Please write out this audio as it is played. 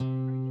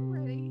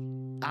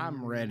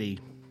I'm ready.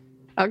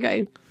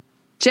 Okay.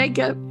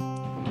 Jacob,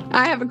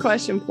 I have a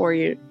question for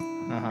you.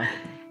 Uh-huh.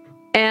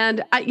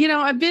 And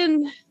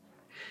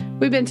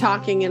we've been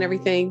talking and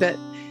everything, but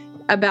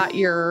about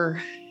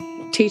your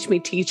Teach Me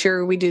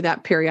Teacher. We do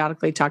that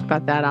periodically, talk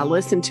about that. I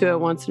listen to it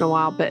once in a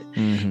while, but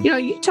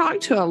you talk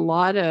to a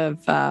lot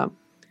of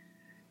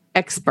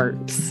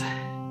experts.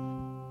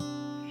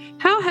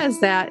 How has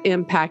that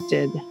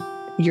impacted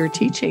your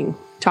teaching,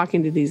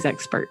 talking to these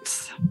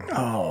experts?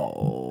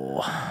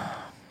 Oh,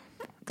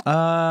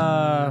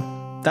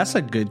 that's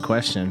a good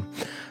question.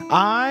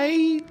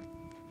 I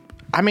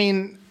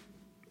mean,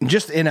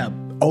 just in a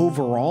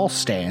overall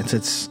stance,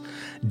 it's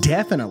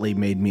definitely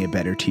made me a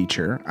better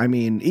teacher. I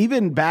mean,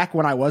 even back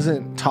when I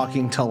wasn't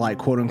talking to like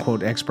quote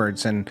unquote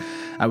experts and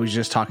I was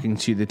just talking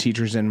to the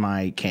teachers in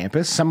my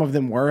campus, some of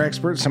them were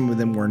experts, some of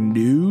them were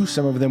new,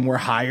 some of them were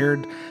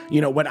hired,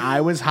 when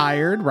I was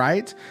hired,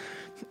 right?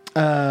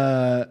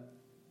 It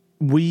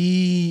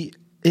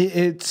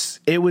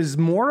was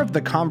more of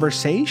the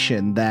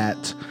conversation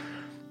that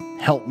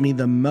helped me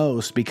the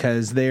most,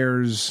 because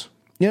there's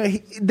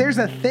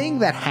a thing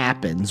that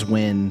happens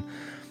when,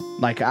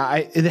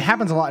 it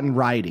happens a lot in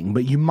writing,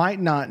 but you might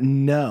not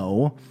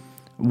know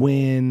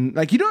when,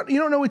 you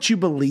don't know what you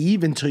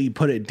believe until you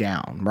put it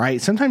down,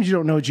 right? Sometimes you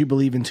don't know what you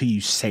believe until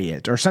you say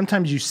it, or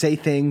sometimes you say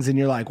things and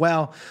you're like,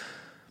 well,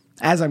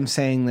 as I'm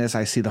saying this,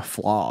 I see the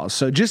flaws.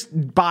 So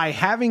just by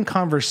having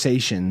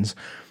conversations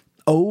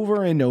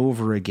over and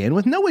over again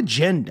with no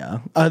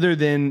agenda other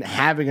than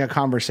having a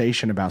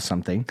conversation about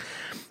something,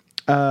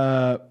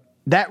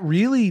 that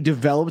really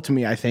developed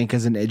me, I think,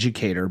 as an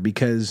educator,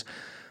 because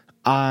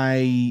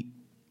I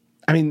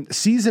mean,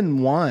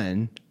 season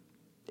 1,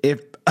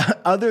 if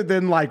other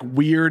than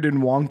weird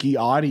and wonky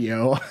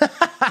audio,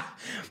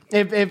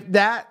 if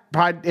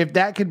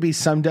that could be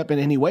summed up in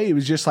any way, it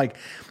was just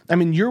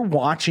you're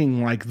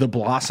watching the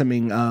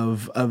blossoming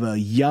of a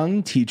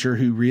young teacher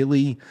who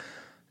really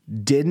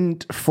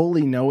didn't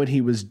fully know what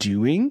he was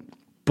doing,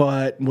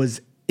 but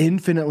was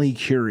infinitely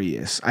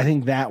curious. I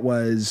think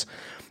that's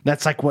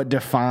what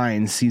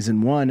defines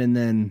season 1. And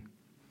then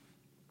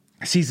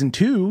season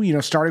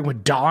 2, starting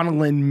with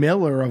Donalyn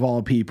Miller of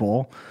all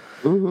people,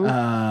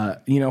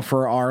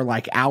 for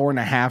our hour and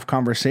a half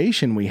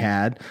conversation we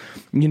had,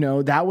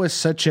 that was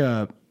such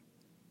a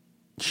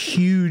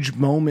huge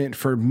moment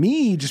for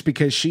me, just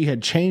because she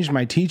had changed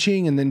my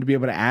teaching, and then to be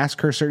able to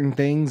ask her certain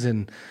things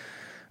and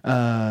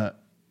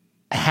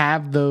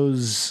have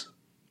those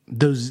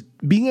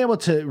being able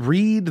to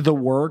read the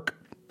work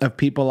of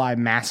people I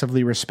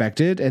massively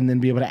respected and then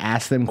be able to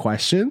ask them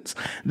questions.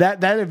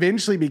 That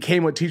eventually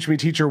became what Teach Me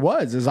Teacher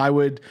was, as I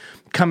would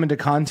come into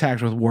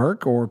contact with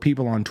work or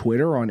people on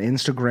Twitter or on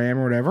Instagram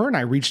or whatever, and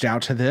I reached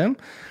out to them,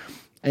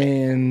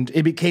 and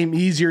it became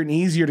easier and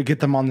easier to get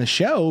them on the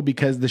show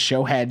because the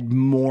show had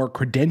more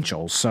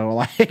credentials.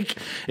 So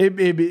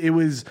it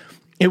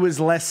was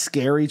less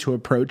scary to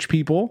approach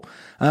people.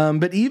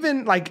 But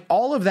even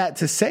all of that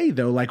to say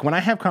though, when I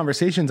have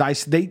conversations,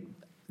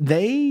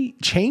 they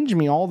change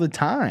me all the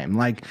time.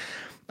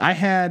 I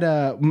had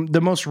the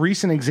most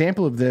recent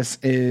example of this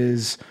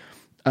is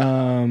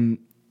John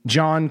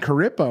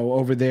Carippo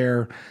over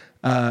there.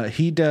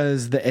 He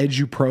does the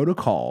Edu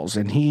protocols,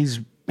 and he's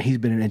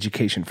been in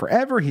education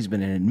forever. He's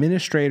been an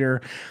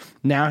administrator.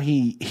 Now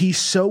he's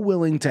so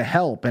willing to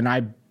help, and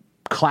I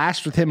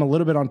clashed with him a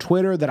little bit on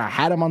Twitter that I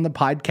had him on the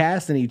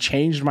podcast, and he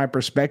changed my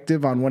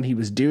perspective on what he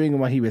was doing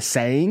and what he was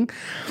saying.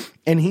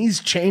 And he's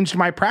changed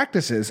my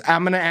practices.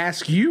 I'm going to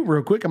ask you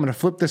real quick. I'm going to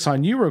flip this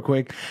on you real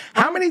quick.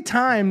 How many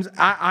times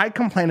I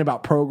complain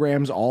about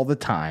programs all the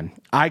time.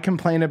 I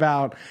complain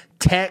about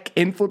tech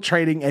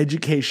infiltrating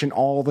education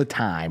all the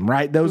time,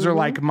 right? Those are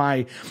I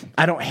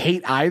don't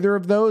hate either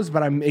of those,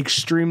 but I'm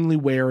extremely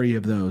wary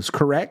of those.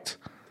 Correct?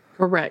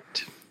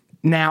 Correct.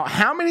 Now,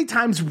 how many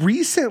times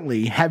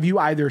recently have you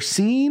either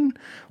seen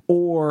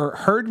or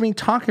heard me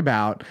talk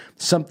about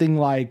something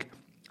like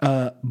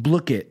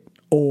Blookit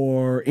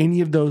or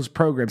any of those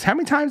programs? How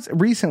many times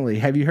recently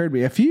have you heard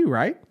me? A few,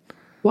 right?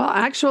 Well,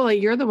 actually,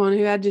 you're the one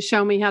who had to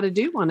show me how to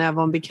do one of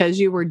them, because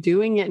you were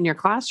doing it in your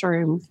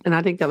classroom, and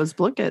I think that was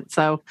Blookit.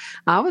 So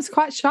I was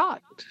quite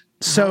shocked.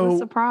 I was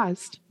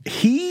surprised.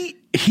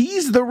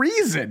 He's the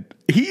reason.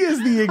 He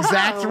is the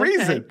exact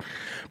reason.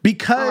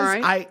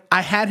 Because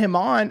I had him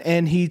on,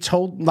 and he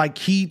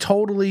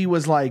totally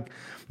was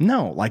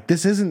no,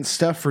 this isn't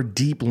stuff for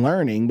deep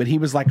learning, but he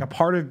was a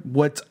part of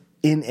what's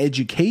in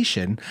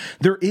education.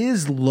 There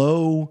is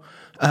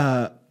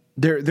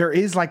there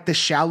is the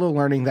shallow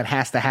learning that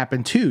has to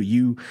happen too.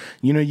 You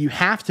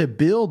have to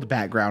build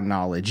background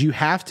knowledge. You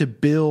have to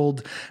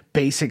build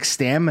basic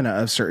stamina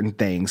of certain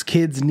things.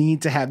 Kids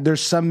need to have,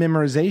 there's some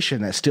memorization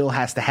that still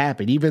has to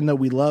happen. Even though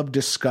we love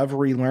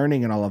discovery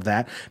learning and all of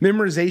that,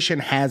 memorization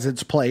has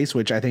its place,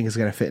 which I think is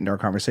going to fit into our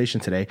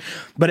conversation today,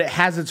 but it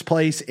has its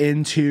place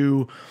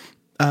into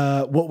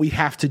what we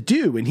have to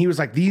do. And he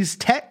was these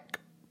tech,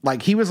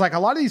 he was a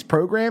lot of these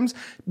programs,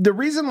 the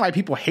reason why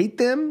people hate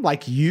them,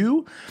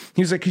 he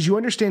was because you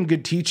understand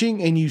good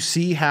teaching and you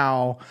see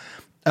how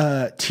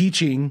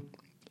teaching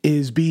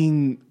is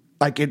being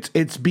like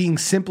it's being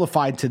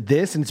simplified to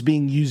this and it's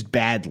being used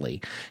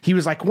badly. He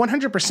was like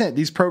 100%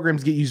 these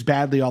programs get used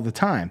badly all the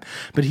time.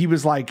 But he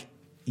was like,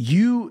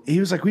 we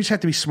just have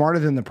to be smarter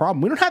than the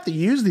problem. We don't have to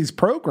use these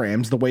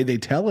programs the way they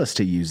tell us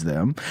to use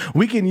them.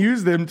 We can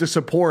use them to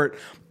support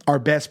our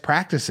best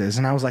practices.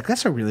 And I was like,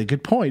 that's a really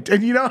good point.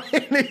 And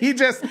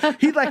and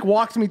he like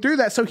walked me through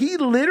that. So he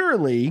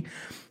literally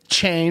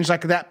changed,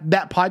 like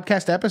that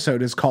podcast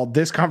episode is called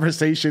 "This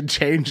Conversation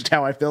Changed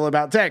How I Feel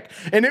About Tech,"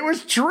 and it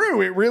was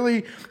true. It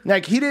really,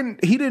 like, he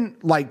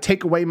didn't like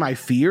take away my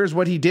fears.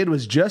 What he did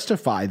was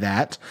justify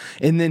that,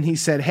 and then he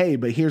said, "Hey,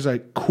 but here's a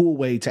cool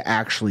way to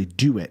actually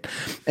do it."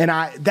 And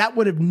that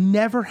would have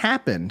never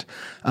happened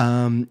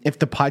if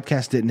the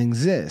podcast didn't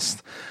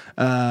exist.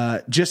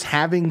 Just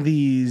having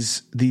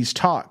these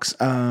talks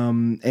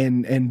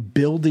and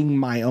building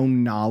my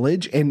own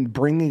knowledge and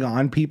bringing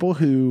on people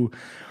who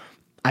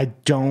I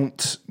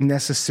don't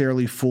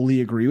necessarily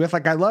fully agree with.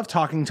 Like, I love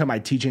talking to my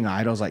teaching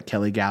idols like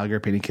Kelly Gallagher,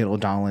 Penny Kittle,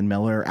 Donald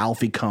Miller,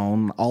 Alfie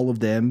Kohn, all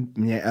of them.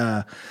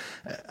 I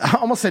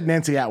almost said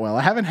Nancy Atwell.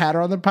 I haven't had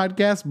her on the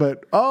podcast,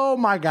 but oh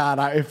my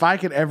God, if I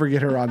could ever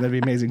get her on, that'd be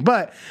amazing.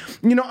 But,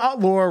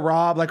 Laura,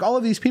 Rob, like all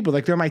of these people,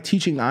 like they're my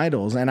teaching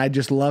idols, and I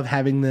just love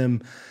having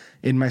them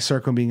in my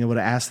circle and being able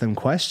to ask them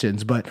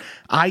questions. But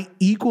I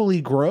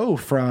equally grow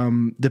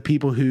from the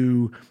people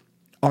who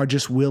are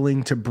just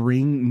willing to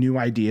bring new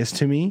ideas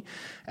to me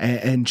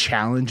and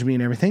challenge me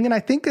and everything. And I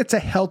think it's a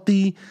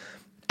healthy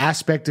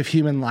aspect of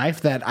human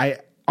life that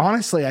I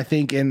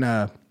think in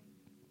a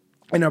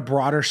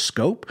broader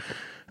scope,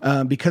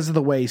 because of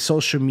the way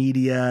social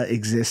media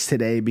exists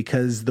today,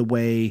 because the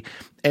way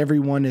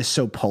everyone is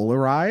so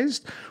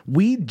polarized,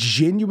 we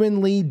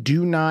genuinely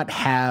do not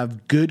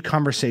have good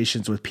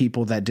conversations with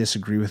people that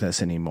disagree with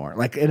us anymore,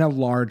 like in a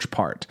large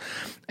part.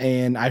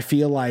 And I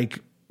feel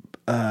like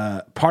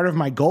part of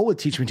my goal with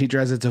Teach Me Teacher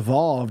as it's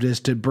evolved is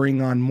to bring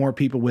on more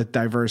people with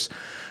diverse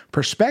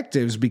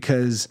perspectives,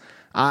 because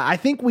I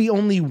think we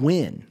only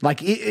win. Like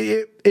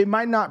it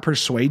might not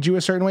persuade you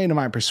a certain way, and it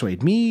might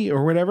persuade me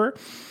or whatever,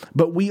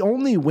 but we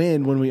only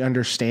win when we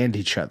understand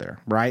each other,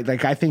 right?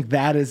 Like I think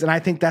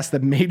that's the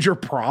major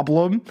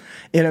problem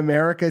in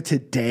America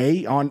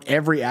today on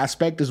every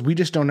aspect, is we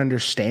just don't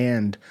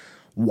understand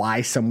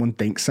why someone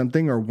thinks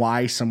something, or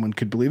why someone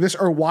could believe this,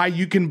 or why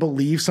you can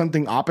believe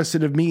something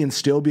opposite of me and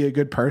still be a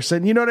good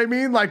person. You know what I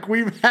mean? Like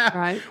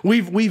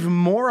we've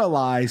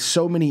moralized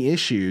so many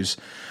issues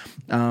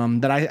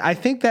that I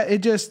think that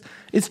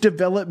it's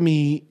developed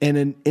me in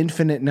an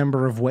infinite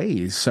number of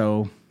ways.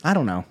 So I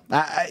don't know.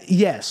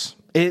 Yes,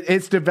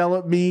 it's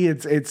developed me.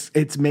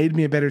 It's made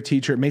me a better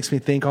teacher. It makes me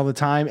think all the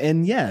time.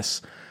 And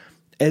yes,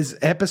 as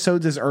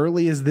episodes as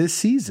early as this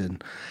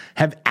season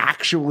have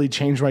actually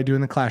changed what I do in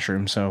the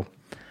classroom. So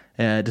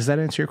does that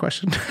answer your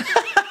question?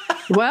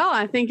 Well,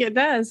 I think it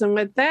does. And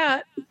with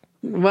that,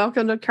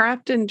 welcome to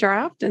Craft and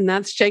Draft. And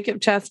that's Jacob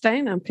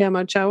Chastain. I'm Pam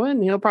Ochoa,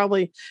 and he'll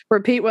probably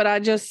repeat what I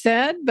just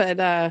said.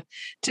 But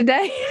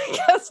today,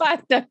 because I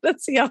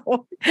noticed,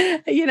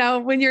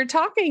 when you're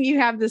talking, you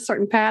have this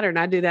certain pattern.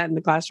 I do that in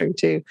the classroom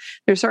too.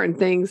 There's certain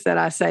things that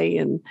I say.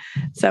 And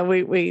so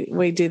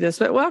we do this.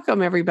 But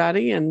welcome,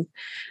 everybody. And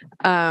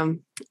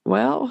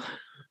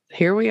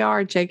here we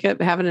are,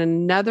 Jacob, having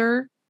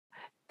another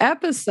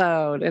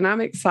episode, and I'm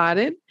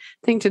excited.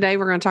 I think today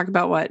we're going to talk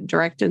about what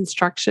direct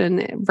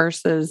instruction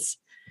versus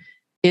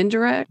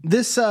indirect.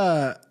 This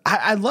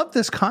I love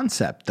this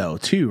concept though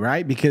too,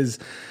 right? Because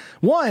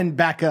one,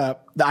 back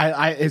up,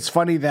 it's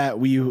funny that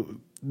we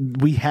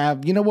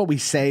have, what we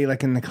say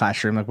like in the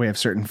classroom, like we have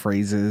certain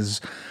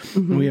phrases,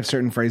 we have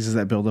certain phrases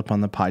that build up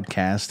on the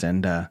podcast,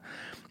 and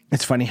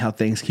it's funny how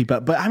things keep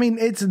up. But I mean,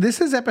 this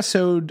is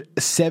episode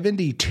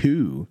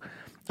 72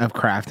 of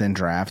Craft and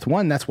Draft.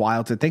 One, that's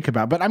wild to think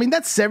about. But I mean,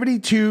 that's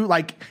 72,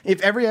 like if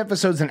every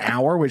episode's an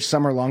hour, which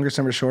some are longer,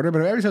 some are shorter, but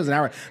if every episode's an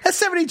hour, that's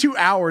 72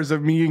 hours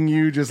of me and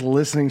you just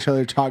listening to each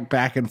other talk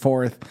back and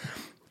forth,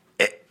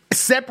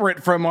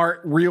 separate from our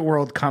real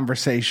world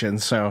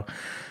conversations. So,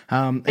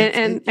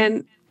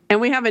 and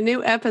we have a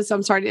new episode.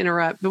 I'm sorry to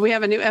interrupt, but we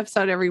have a new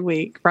episode every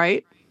week,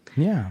 right?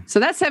 Yeah. So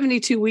that's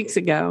 72 weeks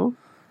ago.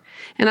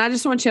 And I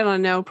just want you to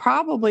know,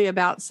 probably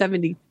about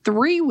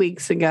 73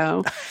 weeks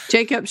ago,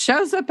 Jacob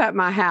shows up at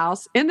my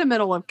house in the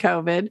middle of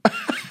COVID,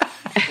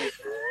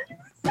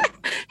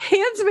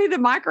 hands me the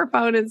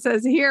microphone and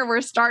says, "Here,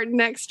 we're starting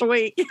next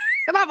week."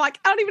 And I'm like,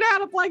 I don't even know how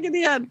to plug it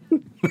in.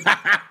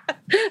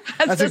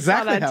 That's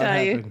exactly how it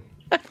happened.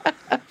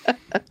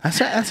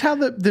 That's how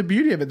the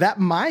beauty of it. That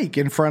mic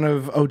in front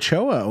of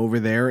Ochoa over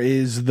there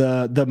is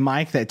the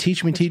mic that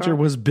Teach Me Teacher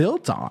was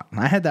built on.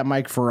 I had that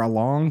mic for a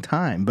long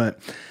time, but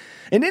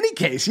in any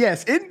case,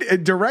 yes,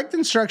 direct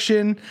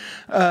instruction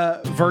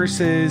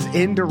versus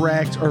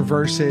indirect or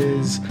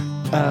versus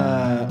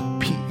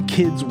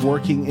kids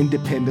working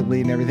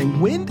independently and everything.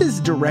 When does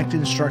direct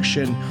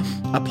instruction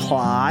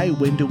apply?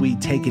 When do we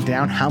take it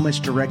down? How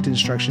much direct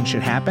instruction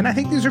should happen? I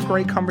think these are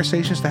great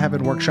conversations to have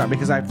in workshop,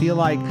 because I feel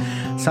like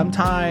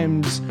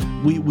sometimes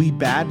we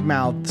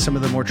badmouth some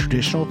of the more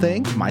traditional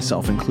things,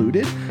 myself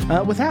included,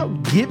 without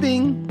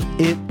giving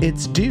it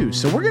its due.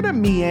 So we're going to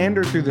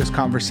meander through this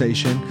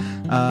conversation,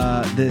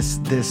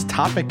 this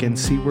topic, and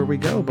see where we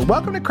go. But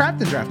welcome to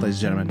Craft and Draft,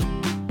 ladies and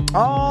gentlemen.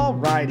 All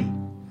righty.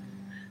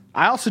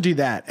 I also do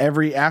that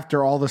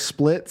after all the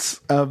splits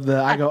of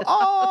I go,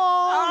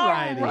 all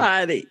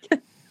righty.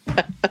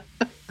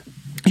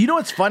 You know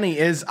what's funny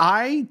is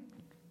on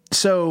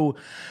an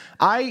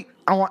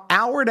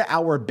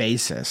hour-to-hour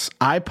basis,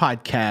 I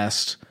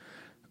podcast.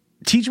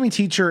 Teach Me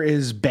Teacher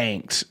is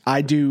banked.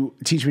 I do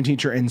Teach Me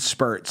Teacher in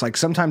spurts. Like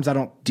sometimes I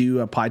don't do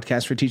a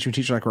podcast for Teach Me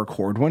Teacher, like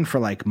record one for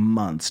like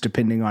months,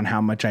 depending on how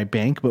much I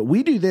bank. But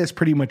we do this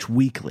pretty much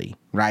weekly,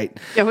 right?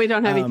 Yeah, we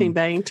don't have anything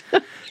banked.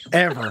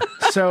 Ever.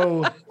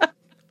 So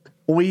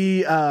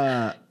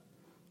when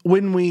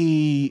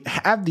we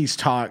have these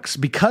talks,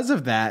 because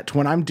of that,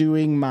 when I'm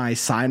doing my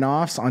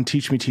sign-offs on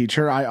Teach Me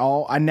Teacher,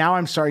 now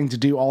I'm starting to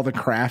do all the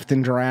craft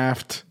and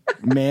draft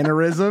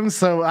mannerisms.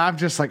 So I'm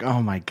just like,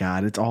 oh my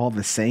God, it's all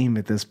the same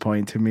at this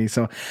point to me.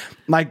 So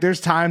like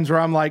there's times where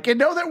I'm like, and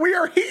know that we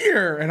are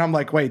here. And I'm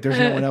like, wait, there's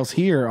no one else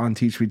here on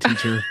Teach Me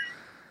Teacher.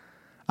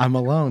 I'm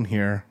alone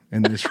here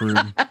in this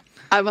room.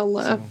 I'm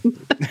alone. So,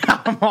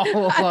 I'm all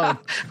alone.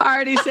 I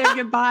already said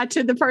goodbye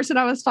to the person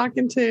I was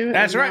talking to.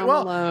 That's right.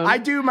 Well, I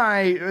do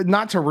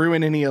not to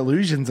ruin any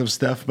illusions of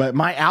stuff, but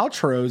my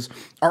outros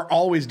are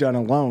always done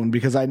alone,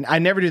 because I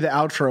never do the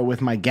outro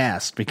with my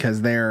guest,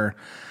 because I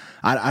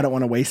don't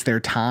want to waste their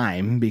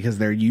time, because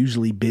they're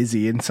usually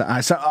busy. And so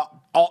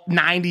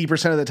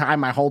 90% of the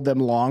time I hold them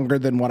longer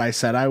than what I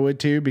said I would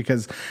to,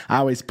 because I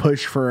always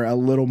push for a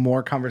little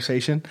more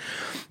conversation.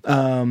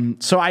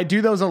 So I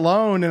do those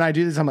alone, and I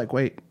do this. I'm like,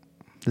 wait,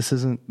 this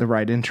isn't the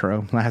right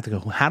intro. I have to go,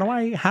 how do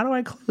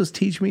I close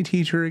Teach Me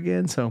Teacher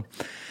again? So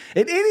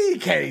in any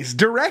case,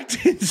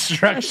 direct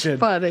instruction. That's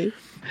funny.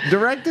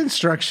 Direct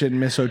instruction,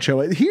 Miss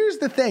Ochoa. Here's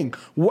the thing.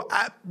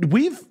 I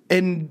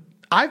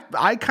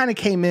kind of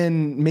came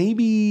in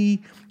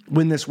maybe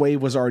when this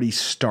wave was already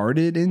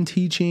started in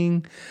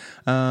teaching.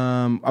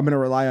 I'm going to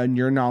rely on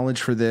your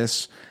knowledge for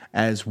this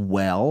as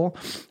well.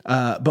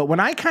 But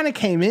when I kind of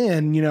came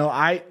in,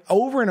 I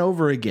over and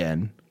over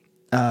again,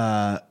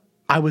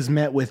 I was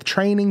met with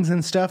trainings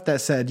and stuff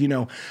that said,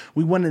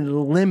 we want to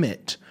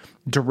limit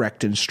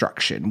direct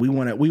instruction. We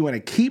want to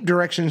keep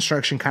direct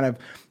instruction kind of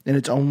in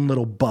its own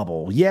little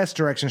bubble. Yes,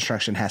 direct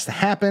instruction has to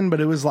happen, but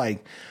it was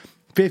like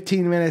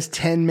 15 minutes,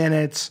 10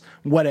 minutes,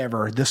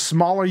 whatever. The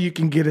smaller you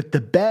can get it,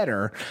 the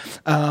better.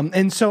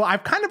 And so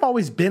I've kind of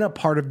always been a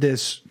part of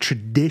this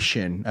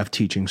tradition of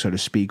teaching, so to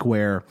speak,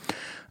 where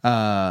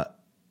I've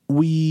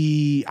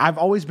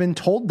always been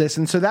told this.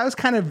 And so that was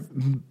kind of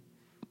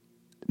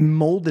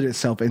molded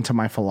itself into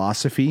my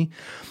philosophy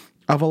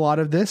of a lot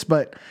of this.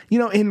 But,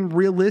 in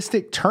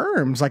realistic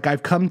terms, like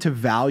I've come to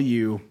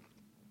value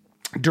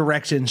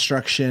direct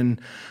instruction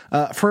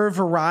for a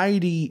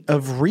variety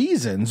of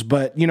reasons.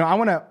 But, I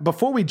want to,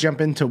 before we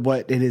jump into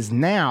what it is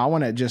now, I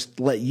want to just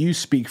let you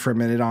speak for a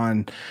minute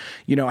on,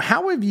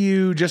 how have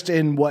you, just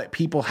in what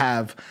people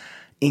have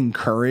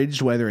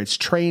encouraged, whether it's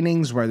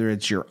trainings, whether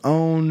it's your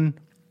own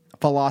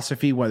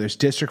philosophy, whether it's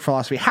district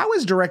philosophy, how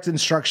has direct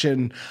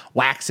instruction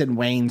wax and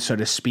wane, so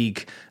to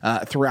speak,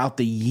 throughout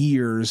the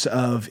years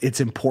of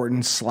its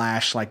importance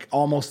 / like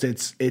almost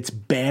its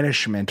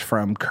banishment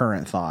from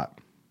current thought?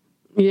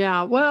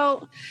 Yeah,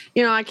 well,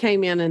 I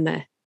came in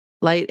the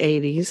late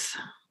 80s,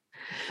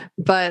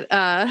 but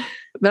I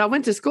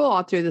went to school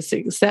all through the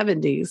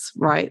 70s,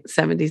 right?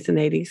 70s and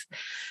 80s.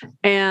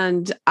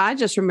 And I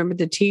just remember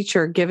the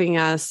teacher giving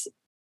us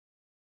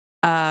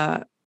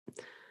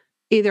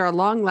either a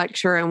long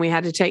lecture and we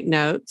had to take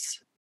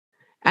notes,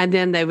 and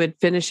then they would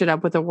finish it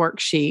up with a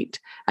worksheet,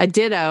 a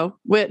ditto,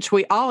 which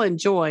we all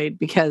enjoyed,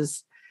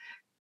 because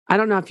I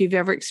don't know if you've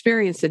ever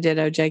experienced a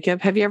ditto,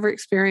 Jacob. Have you ever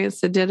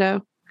experienced a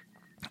ditto?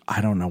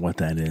 I don't know what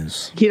that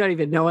is. You don't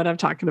even know what I'm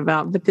talking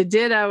about. But the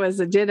ditto is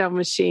a ditto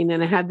machine,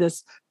 and it had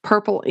this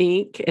purple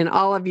ink, and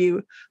all of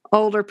you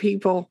older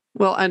people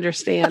will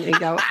understand and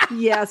go,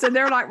 yes. And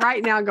they're like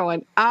right now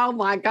going, oh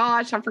my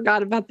gosh, I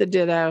forgot about the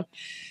ditto.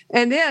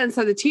 And then,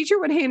 so the teacher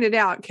would hand it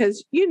out,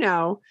 because,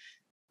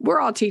 we're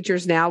all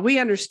teachers now. We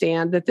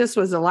understand that this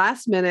was the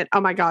last minute.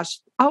 Oh my gosh.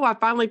 Oh, I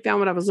finally found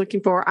what I was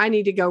looking for. I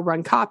need to go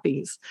run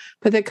copies.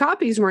 But the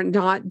copies were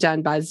not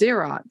done by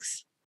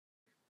Xerox.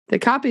 The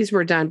copies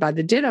were done by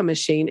the ditto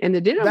machine, and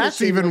the ditto That's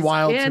machine even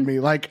wild to me.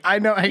 Like, I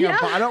know, hang on,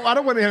 I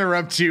don't want to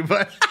interrupt you,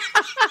 but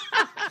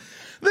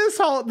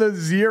the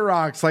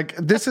Xerox, like,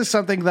 this is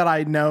something that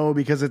I know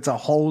because it's a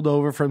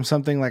holdover from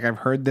something, like I've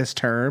heard this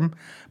term,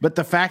 but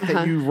the fact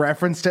that you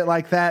referenced it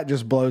like that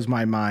just blows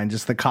my mind.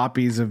 Just the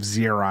copies of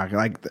Xerox.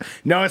 Like,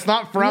 no, it's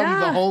not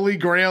from the holy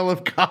grail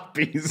of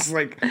copies.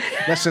 Like,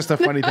 that's just a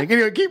funny thing.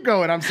 Anyway, keep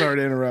going. I'm sorry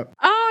to interrupt.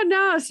 Oh,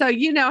 no. So,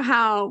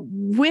 how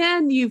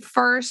when you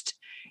first,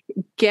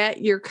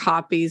 get your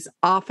copies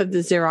off of the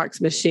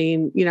Xerox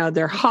machine.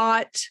 They're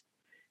hot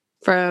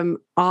from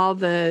all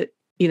the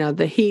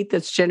heat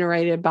that's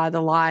generated by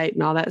the light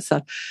and all that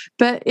stuff.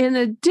 But in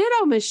a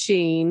Ditto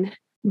machine,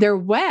 they're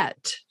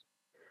wet.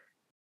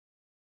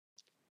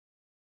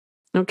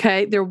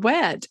 Okay, they're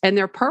wet and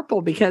they're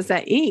purple because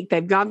that ink,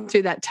 they've gone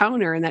through that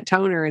toner and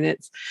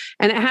it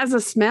has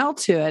a smell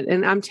to it.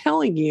 And I'm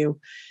telling you,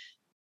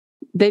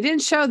 they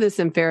didn't show this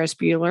in Ferris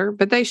Bueller,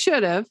 but they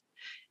should have.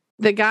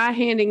 The guy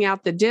handing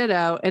out the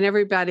Ditto and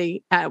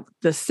everybody at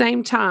the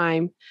same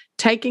time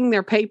taking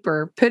their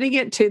paper, putting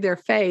it to their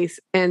face,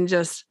 and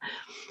just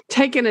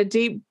taking a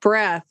deep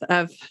breath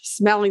of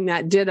smelling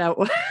that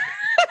Ditto.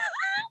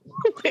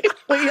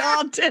 we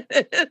all did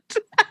it.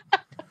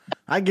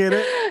 I get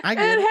it. It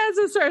has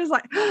a sort of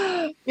like,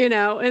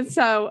 and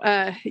so,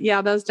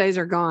 those days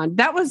are gone.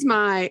 That was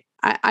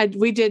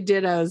we did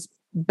Dittos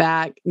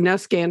back, no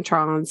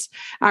Scantrons.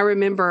 I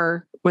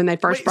remember when they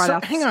first brought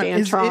out the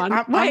Scantron.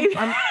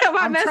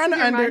 I'm trying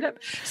to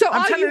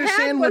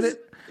understand what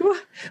it...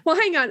 Well,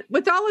 hang on.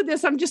 With all of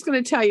this, I'm just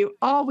going to tell you,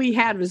 all we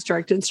had was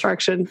direct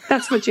instruction.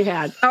 That's what you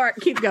had. All right,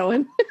 keep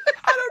going.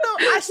 I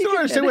don't know. I still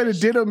understand what a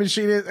Ditto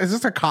machine is. Is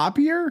this a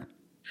copier?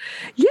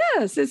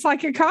 Yes, it's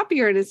like a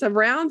copier, and it's a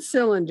round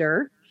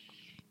cylinder,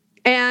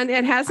 and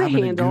it has a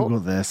handle. Google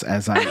this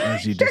as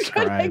you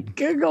described.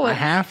 Google it. I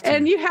have to.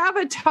 And you have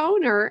a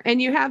toner,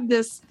 and you have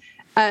this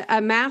a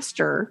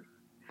master.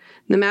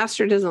 The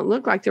master doesn't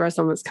look like the rest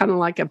of them. It's kind of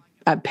like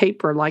a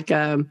paper, like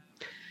a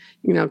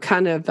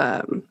kind of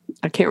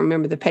I can't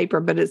remember the paper,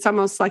 but it's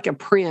almost like a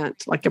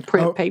print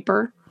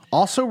paper.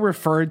 Also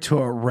referred to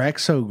a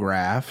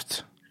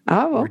Rexograph.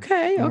 Oh,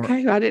 okay.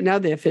 I didn't know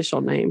the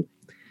official name.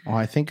 Well,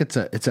 I think it's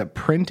a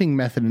printing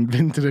method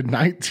invented in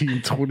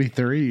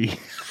 1923.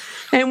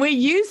 And we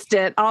used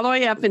it all the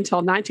way up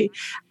until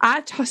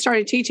I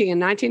started teaching in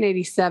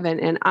 1987,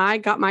 and I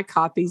got my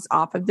copies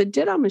off of the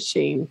Ditto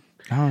machine.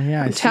 Oh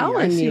yeah, I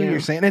see what you're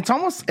saying. It's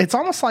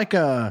almost like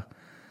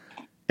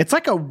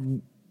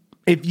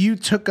if you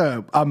took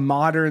a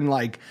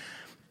modern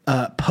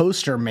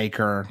poster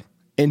maker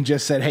and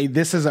just said, "Hey,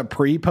 this is a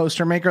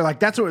pre-poster maker." Like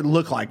that's what it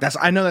looked like.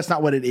 I know that's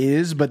not what it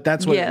is, but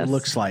that's what it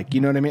looks like.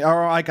 You know what I mean?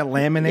 Or like a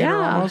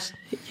laminator almost.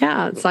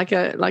 Yeah, it's like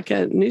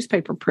a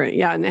newspaper print.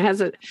 Yeah, and it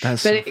has a.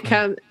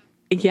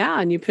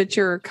 And you put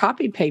your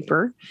copy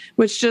paper,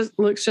 which just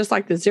looks just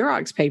like the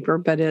Xerox paper,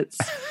 but it's,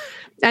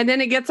 and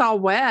then it gets all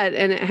wet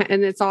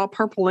and it's all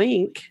purple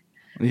ink.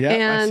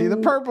 Yeah, I see the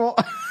purple.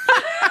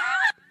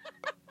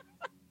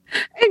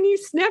 And you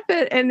snip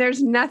it, and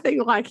there's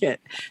nothing like it.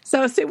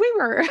 So, see, we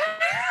were.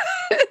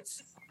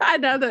 I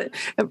know that.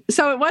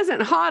 So it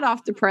wasn't hot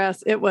off the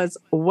press; it was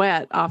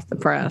wet off the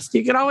press.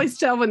 You could always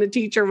tell when the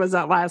teacher was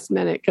at last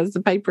minute because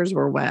the papers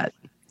were wet.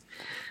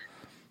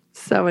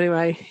 So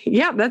anyway,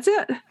 yeah, that's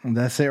it.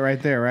 That's it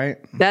right there, right?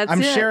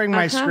 I'm sharing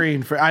my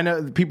screen for. I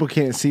know people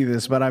can't see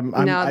this, but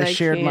I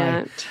shared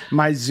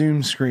my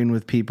Zoom screen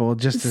with people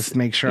just to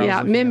make sure.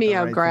 Yeah,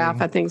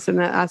 mimeograph. I think so.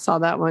 I saw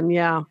that one.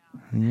 Yeah.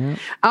 Yeah.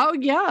 Oh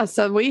yeah.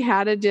 So we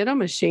had a Ditto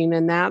machine,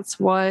 and that's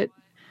that's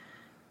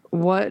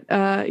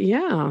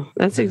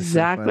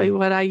exactly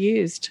what I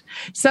used.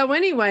 So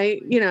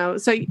anyway,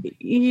 so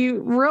you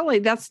really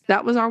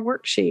that was our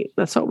worksheet.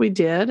 That's what we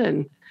did,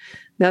 and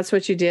that's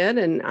what you did,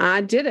 and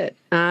I did it.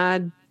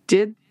 I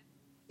did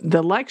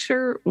the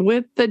lecture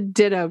with the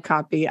Ditto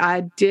copy.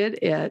 I did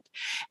it.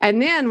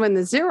 And then when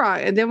the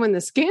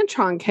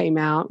Scantron came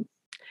out,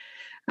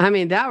 I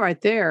mean, that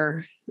right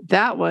there,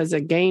 that was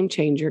a game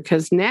changer,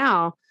 because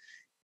now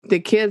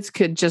the kids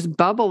could just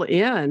bubble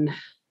in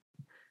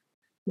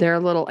their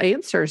little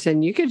answers,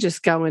 and you could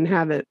just go and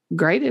have it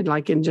graded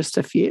like in just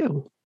a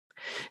few.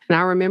 And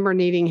I remember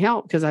needing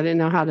help because I didn't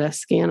know how to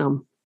scan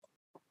them.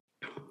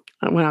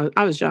 When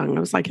I was young, I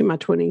was like in my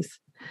 20s.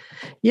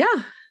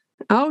 Yeah.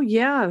 Oh,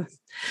 yeah.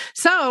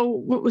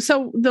 So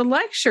the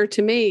lecture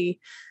to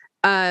me,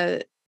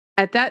 at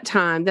that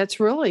time, that's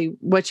really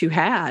what you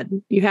had.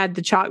 You had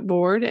the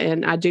chalkboard,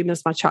 and I do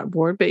miss my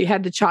chalkboard, but you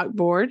had the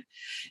chalkboard,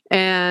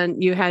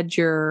 and you had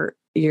your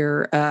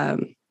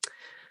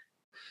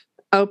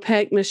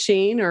OPEC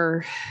machine,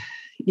 or,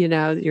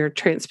 your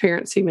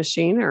transparency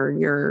machine, or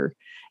your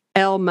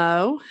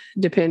Elmo,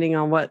 depending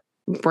on what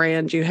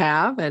brand you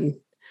have, and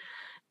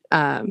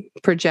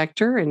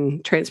projector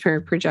and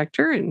transparent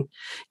projector, and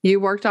you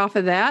worked off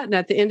of that. And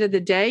at the end of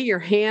the day, your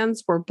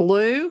hands were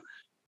blue,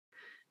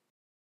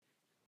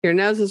 your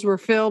noses were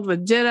filled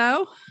with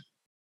Ditto,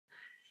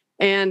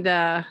 and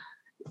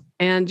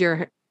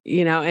your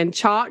and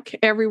chalk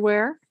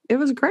everywhere. It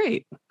was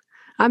great.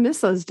 I miss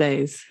those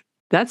days.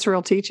 That's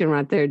real teaching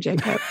right there,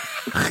 Jacob.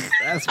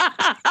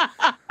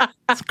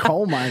 That's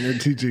coal miner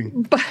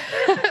teaching.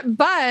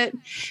 But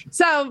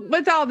so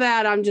with all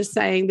that, I'm just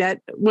saying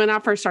that when I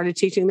first started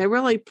teaching, they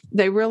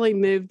really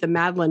moved the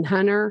Madeline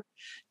Hunter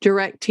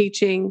direct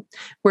teaching,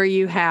 where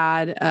you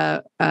had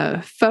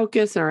a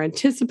focus or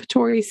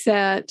anticipatory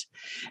set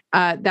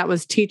that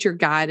was teacher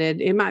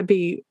guided. It might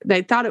be,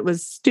 they thought it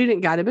was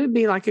student guided, but it'd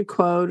be like a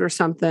quote or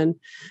something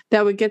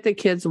that would get the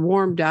kids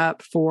warmed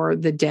up for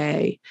the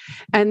day.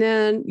 And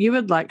then you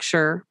would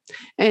lecture,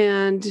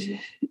 and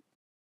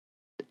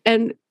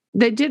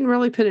they didn't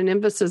really put an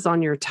emphasis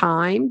on your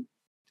time,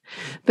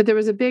 but there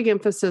was a big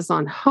emphasis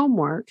on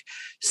homework.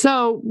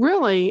 So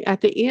really at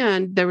the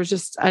end, there was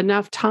just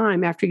enough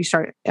time after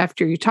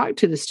you talked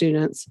to the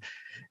students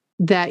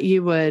that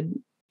you would,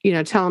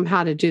 tell them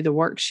how to do the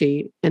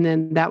worksheet. And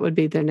then that would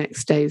be the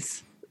next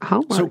day's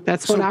homework.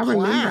 That's what I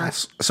remember.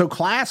 So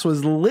class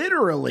was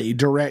literally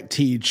direct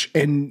teach,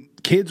 and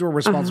kids were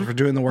responsible for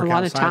doing the work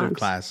outside of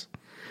class.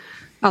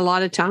 A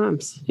lot of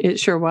times. It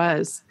sure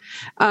was.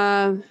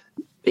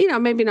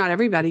 Maybe not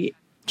everybody.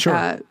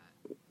 Sure.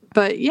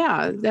 But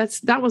yeah,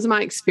 that was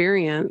my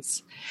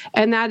experience.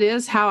 And that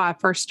is how I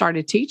first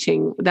started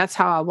teaching. That's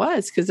how I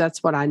was, because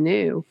that's what I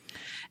knew.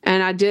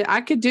 And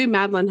I could do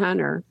Madeline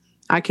Hunter.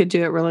 I could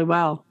do it really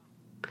well.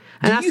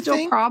 And I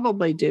still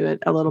probably do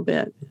it a little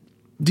bit.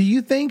 Do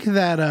you think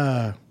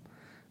that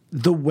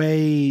the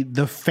way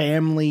the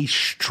family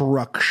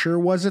structure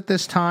was at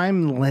this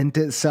time lent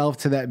itself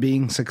to that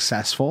being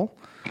successful?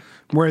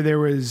 Where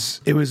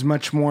it was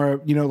much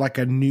more, like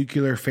a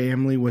nuclear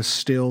family was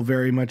still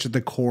very much at the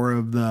core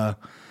of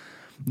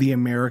the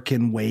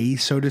American way,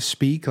 so to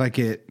speak. Like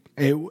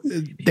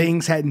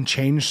things hadn't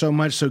changed so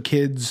much, so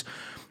kids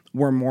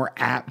were more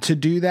apt to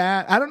do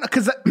that. I don't know,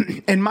 because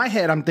in my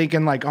head I'm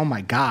thinking like, oh my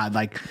God,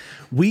 like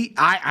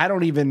I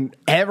don't even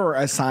ever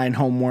assign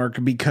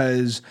homework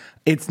because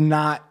it's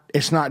not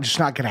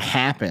going to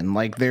happen.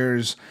 Like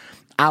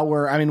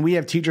we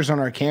have teachers on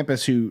our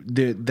campus who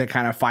that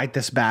kind of fight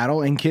this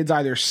battle, and kids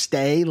either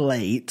stay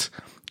late,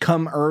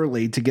 come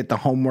early to get the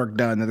homework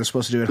done that they're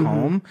supposed to do at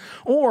home,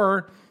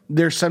 or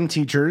there's some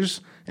teachers,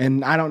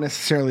 and I don't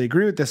necessarily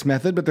agree with this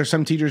method, but there's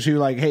some teachers who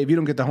like, hey, if you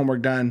don't get the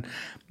homework done,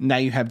 now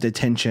you have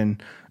detention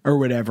or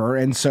whatever.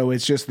 And so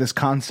it's just this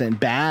constant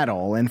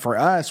battle. And for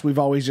us, we've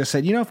always just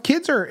said, if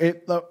kids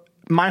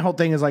my whole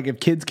thing is like,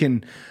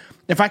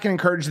 if I can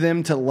encourage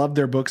them to love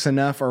their books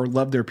enough or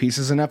love their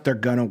pieces enough, they're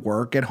going to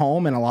work at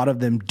home. And a lot of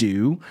them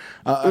do,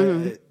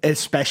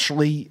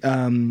 especially,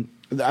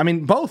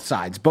 both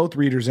sides, both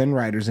readers and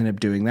writers end up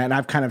doing that. And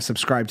I've kind of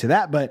subscribed to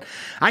that, but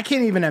I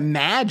can't even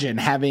imagine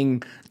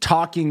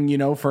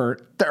talking,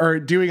 or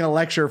doing a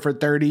lecture for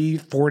 30,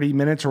 40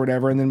 minutes or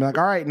whatever. And then be like,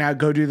 all right, now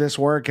go do this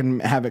work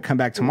and have it come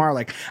back tomorrow.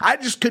 Like, I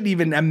just couldn't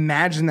even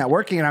imagine that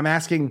working. And I'm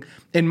asking,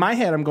 in my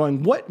head, I'm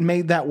going, what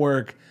made that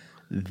work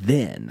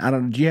then?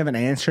 Do you have an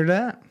answer to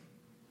that?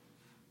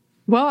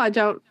 Well, I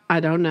don't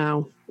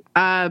know.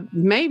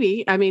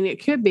 Maybe.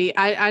 It could be.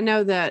 I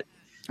know that.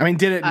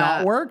 Did it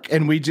not work?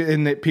 And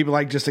that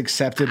people just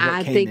accepted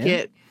what came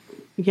in?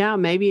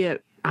 Maybe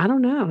it, I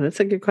don't know. That's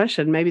a good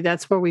question. Maybe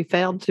that's where we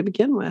failed to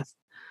begin with.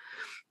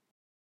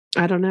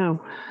 I don't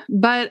know.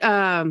 But,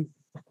 I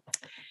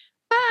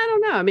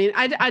don't know.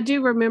 I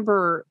do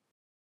remember,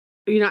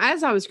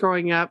 as I was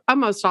growing up,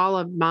 almost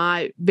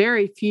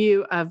very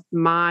few of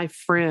my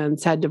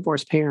friends had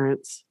divorced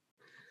parents.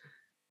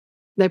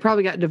 They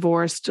probably got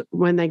divorced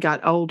when they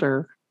got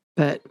older,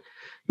 but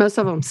most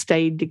of them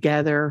stayed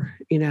together,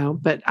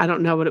 but I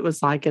don't know what it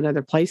was like in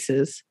other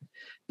places.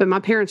 But my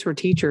parents were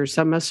teachers,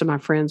 so most of my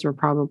friends were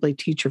probably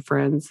teacher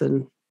friends,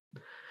 and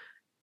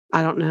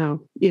I don't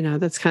know,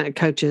 that's kind of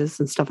coaches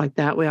and stuff like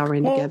that. We all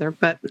ran together,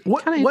 but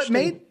what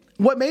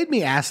made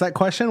me ask that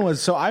question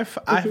was, so I've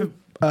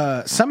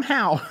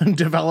somehow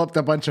developed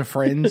a bunch of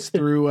friends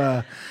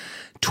through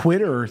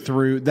Twitter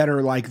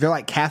they're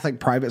like Catholic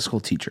private school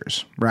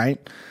teachers, right?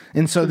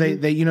 And so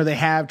they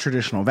have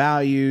traditional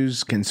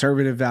values,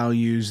 conservative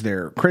values.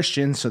 They're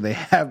Christians, so they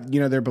have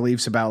their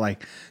beliefs about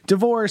like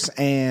divorce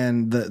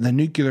and the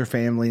nuclear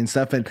family and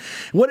stuff. And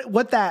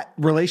what that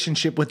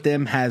relationship with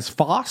them has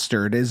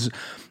fostered is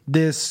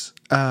this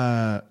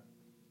not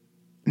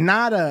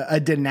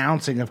a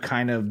denouncing of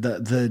kind of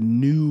the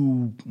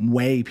new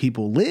way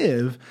people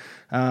live.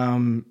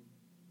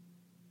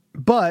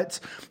 But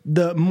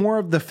the more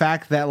of the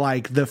fact that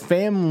like the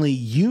family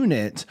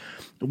unit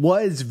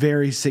was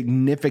very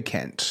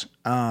significant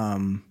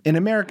in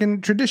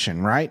American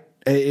tradition, right?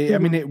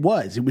 It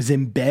was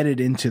embedded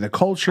into the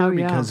culture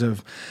because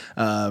of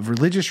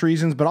religious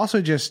reasons, but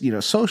also just,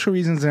 social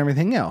reasons and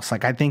everything else.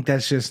 Like, I think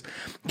that's just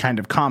kind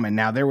of common.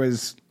 Now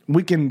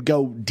we can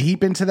go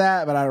deep into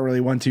that, but I don't really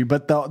want to.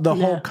 But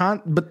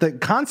the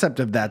concept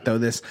of that, though,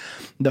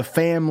 the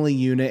family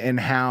unit and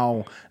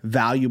how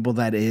valuable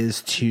that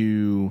is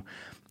to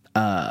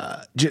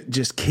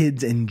just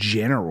kids in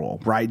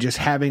general, right? Just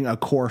having a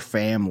core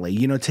family.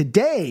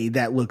 Today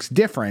that looks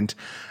different,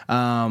 but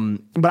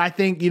I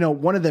think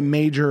one of the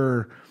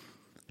major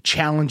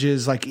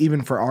challenges, like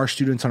even for our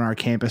students on our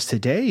campus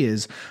today,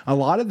 is a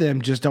lot of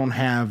them just don't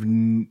have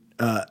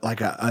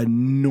a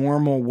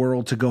normal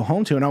world to go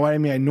home to. And what I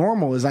mean by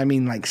normal is, I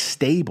mean like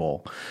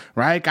stable,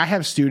 right? Like I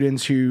have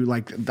students who,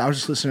 like, I was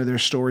just listening to their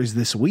stories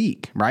this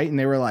week, right? And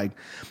they were like,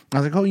 I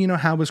was like, oh,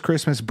 how was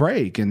Christmas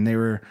break? And they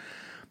were,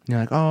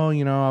 like, oh,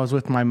 I was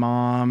with my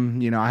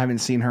mom, I haven't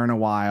seen her in a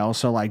while.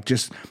 So like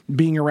just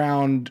being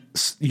around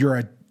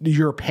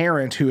your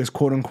parent who is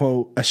quote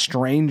unquote a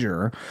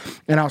stranger.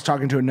 And I was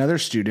talking to another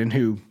student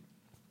who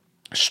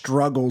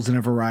struggles in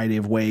a variety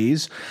of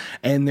ways.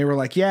 And they were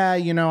like, yeah,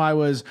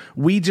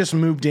 we just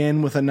moved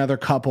in with another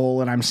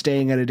couple and I'm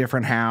staying at a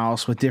different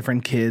house with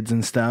different kids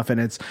and stuff. And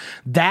it's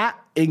that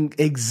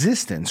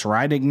existence,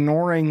 right?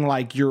 Ignoring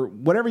like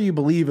whatever you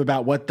believe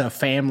about what the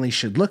family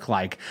should look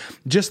like,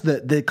 just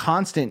the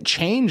constant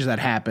change that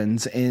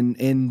happens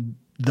in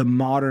the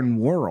modern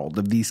world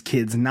of these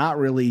kids not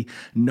really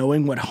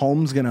knowing what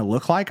home's going to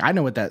look like. I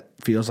know what that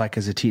feels like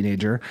as a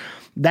teenager.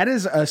 That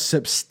is a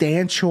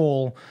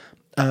substantial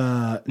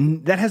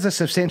that has a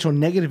substantial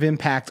negative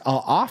impact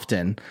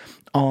often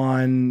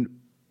on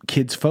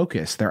kids'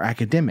 focus, their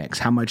academics,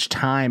 how much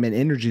time and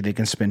energy they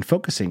can spend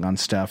focusing on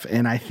stuff.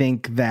 And I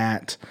think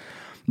that's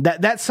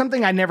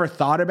something I never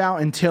thought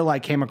about until I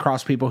came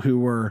across people who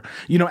were,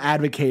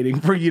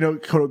 advocating for,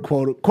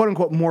 quote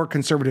unquote, more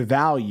conservative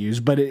values.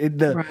 But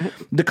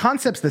the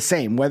concept's the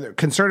same, whether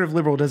conservative,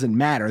 liberal doesn't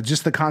matter. It's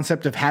just the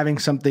concept of having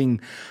something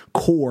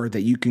core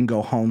that you can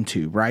go home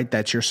to, right?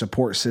 That's your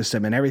support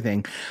system and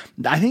everything.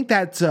 I think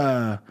that's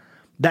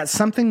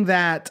something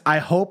that I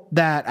hope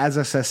that as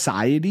a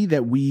society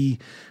that we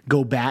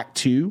go back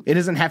to. It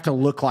doesn't have to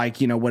look like,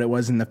 what it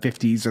was in the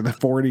 50s or the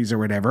 40s or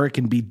whatever. It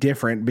can be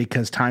different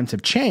because times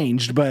have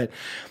changed, but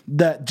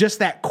just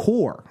that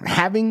core,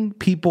 having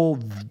people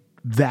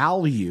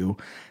value,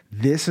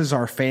 this is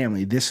our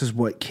family. This is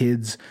what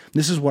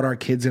our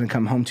kids going to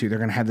come home to. They're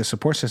going to have the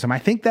support system. I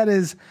think that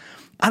is,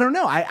 I don't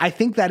know. I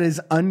think that is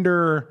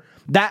under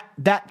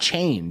that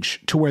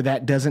change to where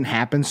that doesn't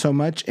happen so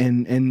much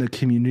in the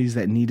communities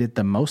that need it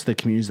the most, the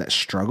communities that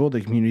struggle,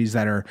 the communities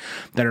that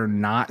are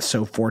not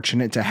so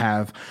fortunate to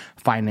have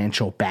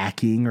financial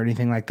backing or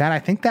anything like that. I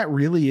think that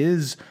really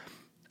is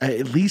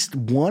at least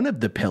one of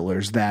the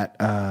pillars that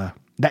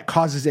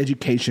causes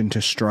education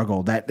to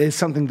struggle. That is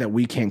something that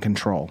we can't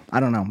control. I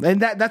don't know.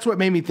 And that's what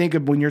made me think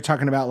of when you're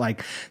talking about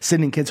like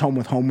sending kids home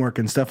with homework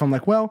and stuff. I'm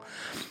like, well,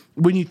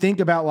 when you think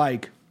about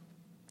like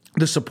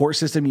the support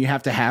system you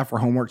have to have for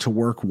homework to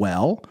work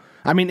well,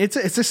 I mean, it's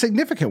a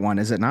significant one,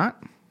 is it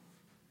not?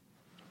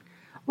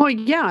 Well,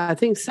 yeah, I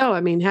think so. I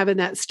mean, having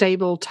that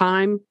stable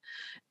time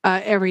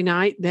every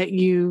night that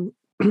you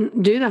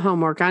do the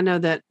homework. I know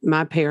that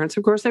my parents,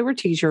 of course, they were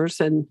teachers,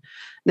 and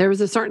there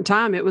was a certain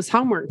time it was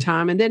homework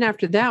time. And then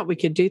after that, we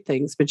could do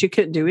things, but you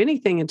couldn't do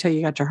anything until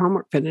you got your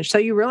homework finished. So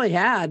you really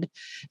had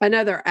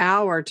another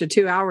hour to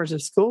 2 hours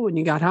of school when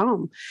you got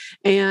home.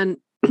 And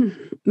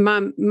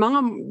my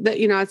mom,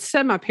 I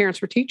said my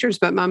parents were teachers,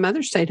 but my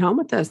mother stayed home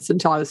with us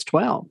until I was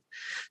 12.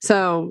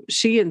 So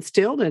she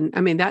instilled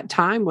that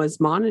time was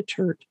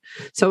monitored.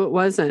 So it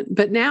wasn't.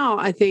 But now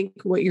I think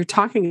what you're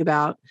talking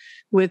about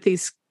with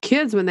these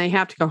kids, when they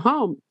have to go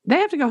home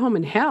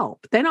and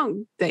help. And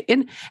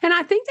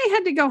I think they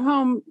had to go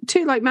home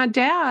too. Like my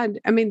dad,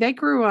 they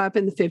grew up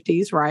in the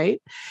 50s,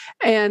 right?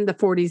 And the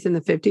 40s and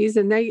the 50s.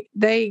 And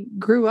they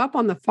grew up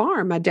on the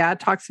farm. My dad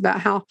talks about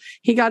how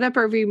he got up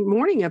every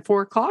morning at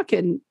 4:00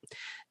 and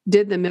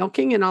did the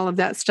milking and all of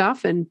that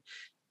stuff, and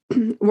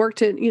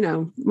worked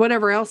in,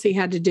 whatever else he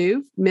had to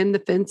do, mend the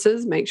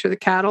fences, make sure the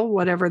cattle,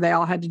 whatever they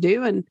all had to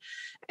do.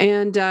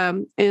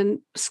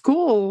 And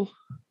school,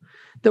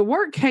 the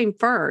work came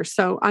first.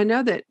 So I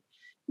know that,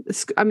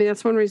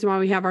 that's one reason why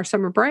we have our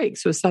summer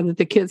breaks, was so that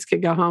the kids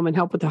could go home and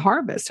help with the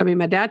harvest.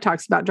 My dad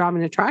talks about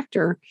driving a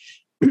tractor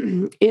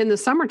in the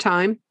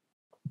summertime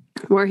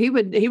where he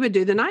would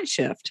do the night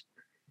shift,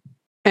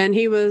 and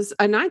he was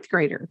a ninth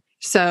grader.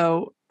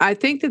 So I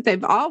think that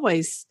they've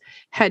always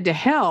had to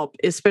help,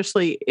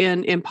 especially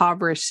in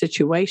impoverished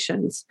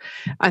situations.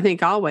 I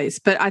think always.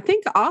 But I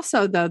think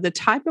also, though, the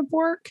type of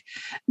work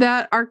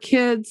that our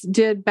kids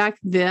did back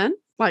then,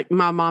 like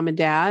my mom and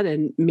dad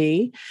and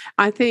me,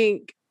 I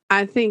think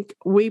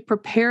we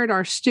prepared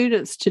our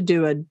students to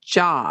do a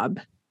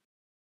job,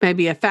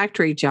 maybe a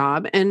factory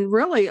job. And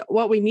really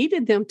what we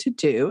needed them to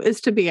do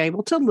is to be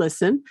able to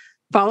listen,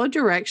 follow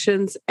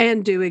directions,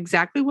 and do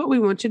exactly what we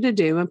want you to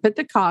do, and put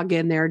the cog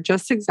in there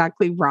just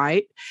exactly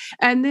right.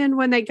 And then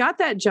when they got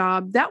that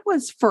job, that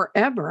was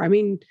forever.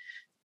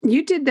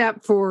 You did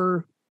that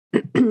for,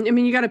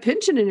 you got a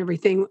pension and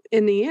everything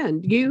in the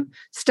end. You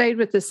stayed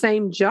with the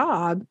same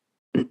job,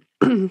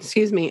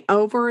 excuse me,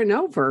 over and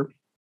over.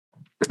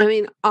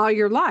 All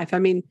your life.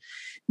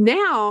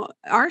 Now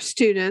our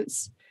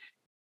students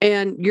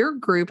and your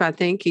group, I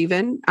think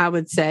even, I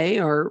would say,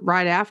 or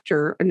right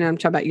after, and I'm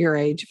talking about your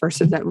age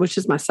versus that, which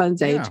is my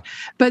son's age,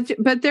 but you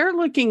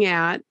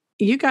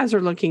guys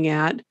are looking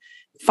at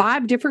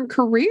 5 different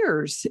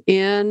careers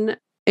in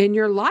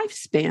your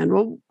lifespan.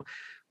 Well,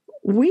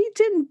 we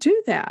didn't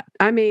do that.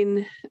 I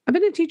mean, I've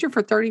been a teacher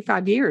for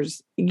 35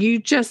 years.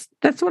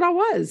 That's what I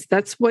was.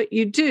 That's what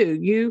you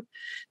do.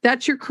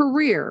 That's your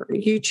career.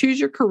 You choose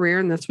your career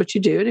and that's what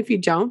you do. And if you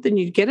don't, then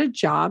you get a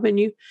job and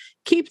you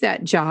keep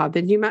that job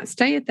and you might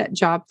stay at that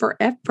job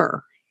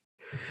forever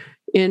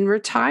and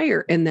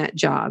retire in that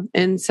job.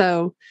 And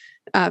so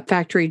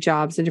factory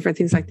jobs and different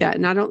things like that.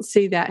 And I don't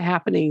see that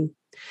happening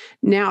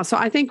now. So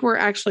I think we're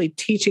actually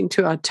teaching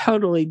to a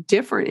totally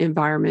different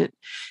environment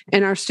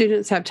and our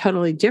students have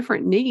totally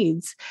different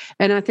needs.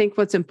 And I think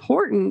what's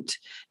important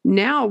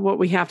now, what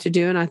we have to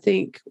do, and I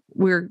think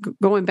we're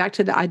going back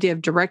to the idea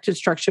of direct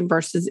instruction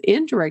versus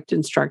indirect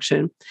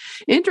instruction.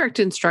 Indirect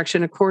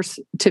instruction, of course,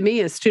 to me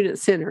is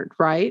student-centered,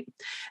 right?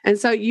 And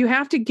so you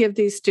have to give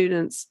these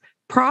students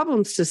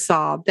problems to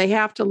solve. They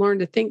have to learn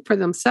to think for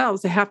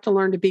themselves. They have to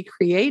learn to be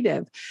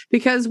creative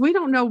because we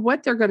don't know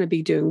what they're going to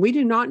be doing. We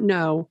do not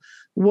know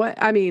what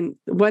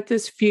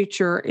this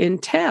future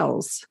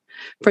entails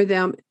for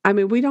them. I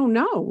mean, we don't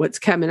know what's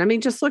coming. I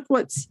mean, just look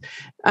what's,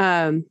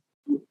 and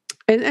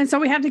so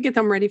we have to get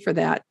them ready for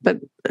that. But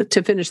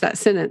to finish that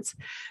sentence,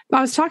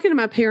 I was talking to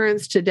my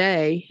parents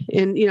today,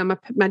 and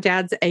my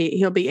dad's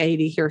he'll be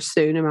 80 here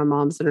soon, and my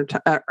mom's in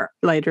her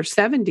later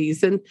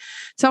 70s, and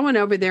so I went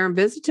over there and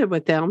visited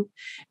with them,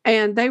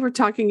 and they were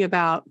talking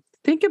about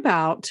think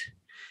about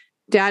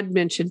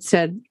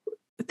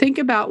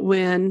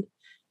when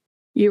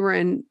you were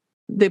in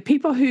the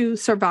people who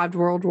survived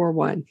World War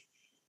I,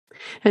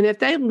 and if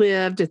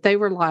they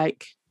were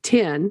like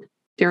 10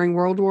 during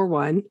World War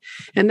I,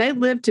 and they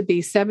lived to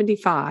be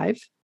 75,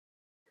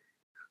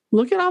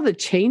 look at all the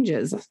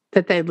changes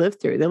that they lived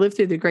through. They lived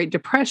through the Great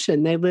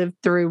Depression. They lived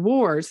through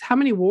wars. How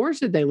many wars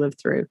did they live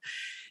through?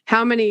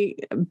 How many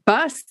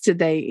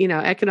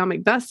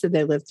economic busts did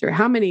they live through?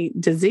 How many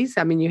diseases?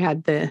 I mean, you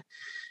had the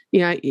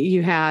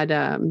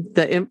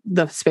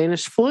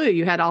Spanish flu,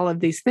 you had all of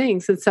these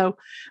things. And so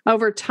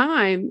over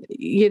time,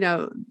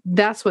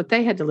 that's what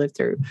they had to live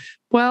through.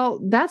 Well,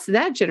 that's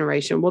that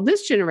generation. Well,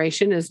 this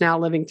generation is now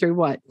living through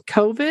what?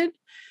 COVID?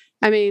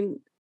 I mean,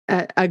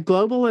 a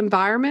global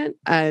environment,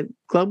 a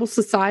global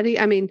society.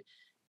 I mean,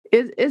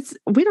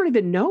 we don't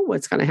even know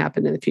what's going to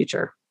happen in the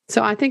future.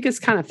 So I think it's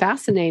kind of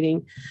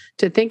fascinating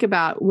to think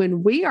about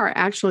when we are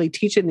actually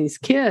teaching these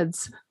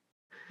kids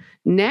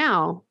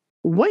now,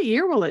 what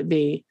year will it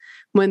be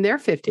when they're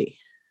 50?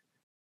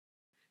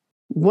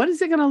 What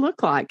is it going to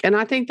look like? And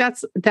I think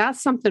that's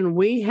something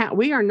we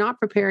are not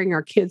preparing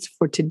our kids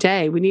for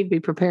today. We need to be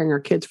preparing our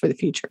kids for the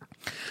future.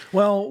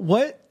 Well,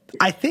 what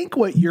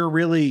you're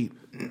really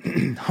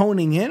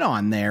honing in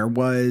on there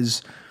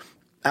was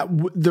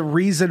the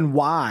reason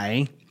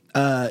why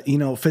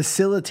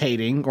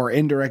facilitating or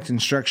indirect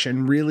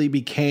instruction really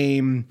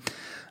became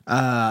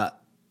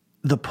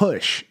the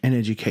push in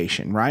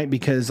education, right?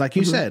 Because like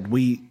you said,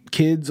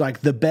 kids,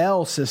 like the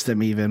Bell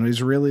system even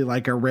was really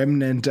like a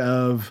remnant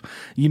of,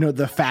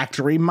 the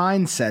factory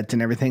mindset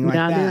and everything like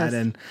that.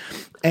 Is.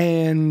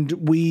 And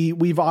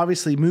we've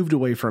obviously moved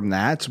away from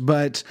that,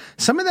 but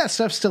some of that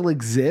stuff still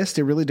exists.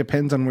 It really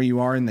depends on where you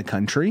are in the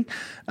country.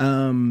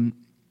 And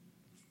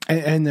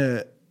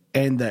the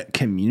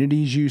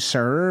communities you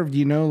serve,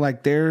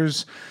 like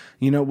there's,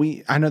 I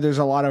know there's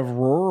a lot of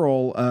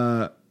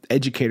rural,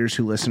 educators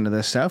who listen to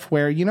this stuff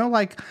where,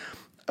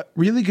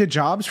 really good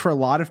jobs for a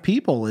lot of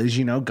people is,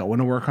 going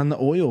to work on the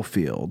oil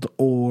field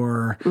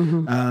or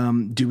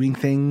doing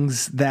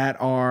things that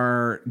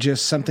are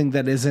just something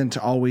that isn't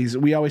always,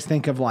 we always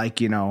think of like,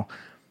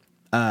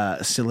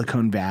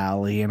 Silicon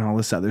Valley and all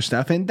this other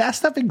stuff. And that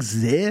stuff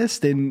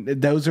exists and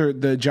those are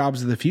the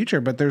jobs of the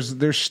future, but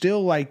there's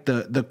still like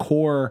the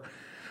core.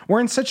 We're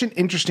in such an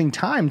interesting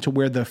time to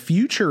where the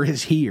future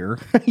is here.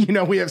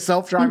 We have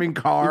self-driving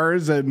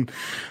cars and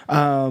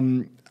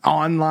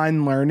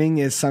online learning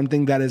is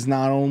something that is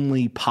not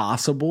only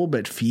possible,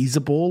 but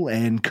feasible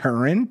and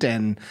current.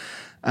 And,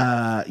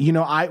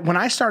 when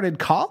I started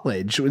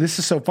college, this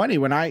is so funny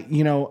when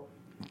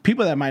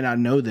people that might not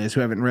know this,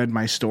 who haven't read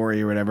my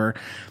story or whatever,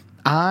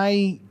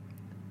 I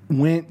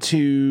went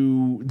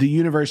to the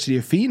University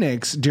of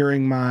Phoenix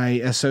during my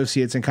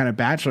associates and kind of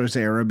bachelor's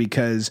era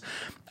because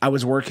I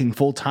was working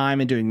full time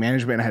and doing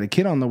management. I had a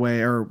kid on the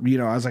way, or,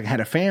 I was like, had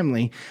a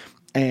family,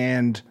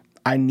 and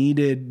I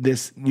needed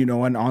this,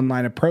 an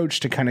online approach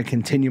to kind of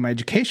continue my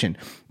education.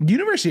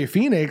 University of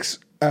Phoenix,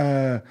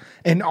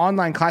 and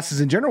online classes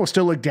in general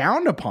still looked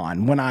down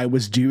upon when I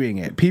was doing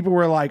it. People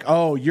were like,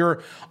 oh,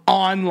 you're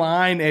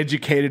online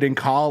educated in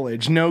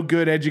college. No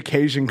good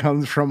education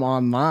comes from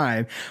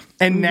online.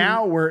 And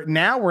now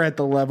we're at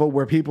the level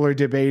where people are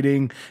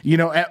debating,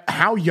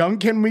 how young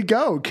can we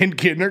go? Can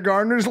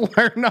kindergartners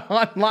learn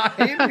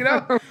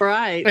online?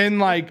 Right. And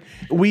like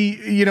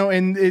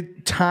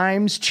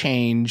times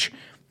change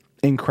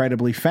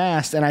incredibly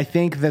fast. And I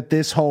think that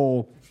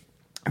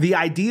the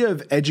idea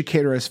of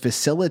educator as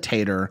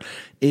facilitator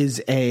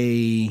is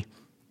it's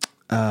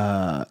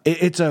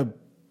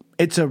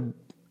a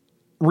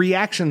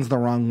reaction's the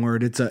wrong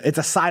word. It's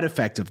a side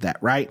effect of that,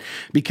 right?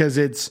 Because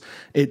it's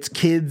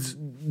kids,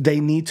 they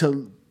need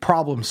to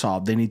problem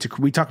solve.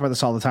 We talk about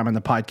this all the time on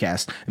the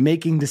podcast.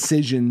 Making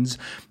decisions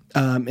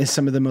is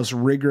some of the most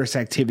rigorous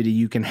activity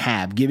you can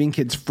have. Giving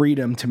kids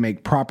freedom to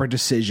make proper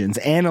decisions,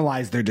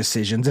 analyze their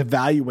decisions,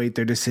 evaluate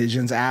their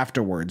decisions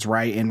afterwards,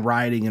 right? And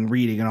writing and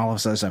reading and all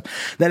of that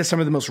stuff. That is some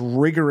of the most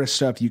rigorous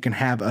stuff you can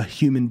have a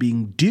human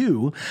being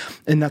do.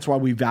 And that's why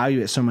we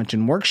value it so much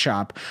in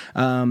workshop.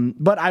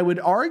 But I would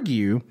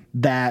argue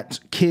that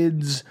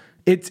kids,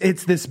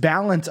 it's this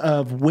balance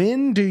of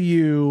when do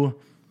you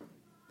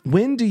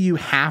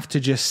have to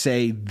just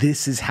say,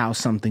 this is how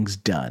something's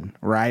done,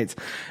 right?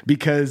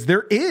 Because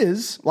there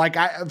is,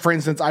 for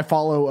instance, I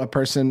follow a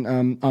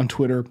person on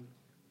Twitter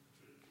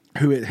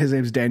his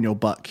name's Daniel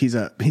Buck. He's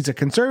a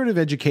conservative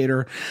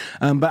educator,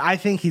 but I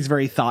think he's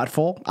very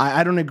thoughtful.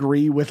 I don't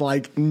agree with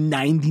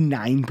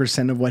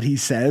 99% of what he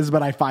says,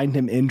 but I find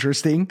him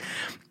interesting.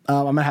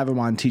 I'm gonna have him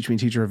on Teach Me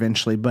Teacher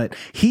eventually, but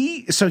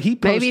he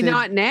posted, maybe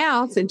not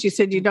now since you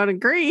said you don't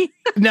agree.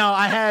 No,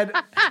 I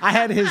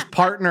had his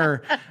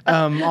partner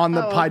on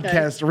the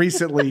podcast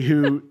recently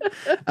who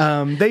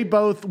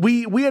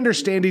we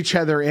understand each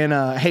other in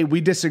a, hey, we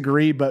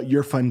disagree, but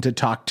you're fun to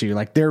talk to.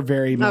 Like they're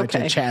very much a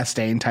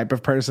Chastain type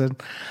of person.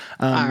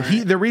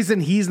 Right. The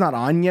reason he's not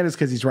on yet is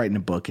because he's writing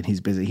a book and he's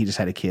busy. He just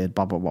had a kid,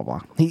 blah, blah, blah, blah.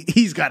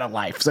 He's got a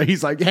life. So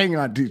he's like, hang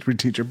on,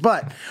 teacher.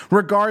 But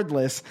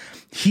regardless,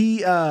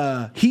 he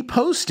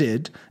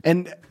posted,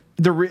 and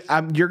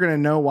you're going to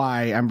know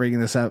why I'm bringing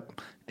this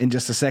up in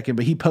just a second,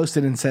 but he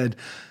posted and said,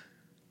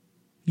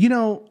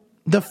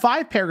 the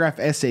 5-paragraph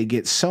essay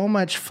gets so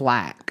much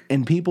flack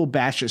and people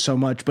bash it so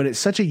much, but it's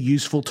such a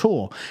useful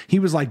tool. He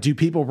was like, do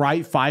people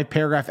write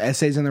 5-paragraph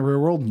essays in the real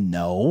world?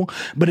 No.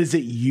 But is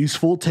it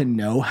useful to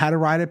know how to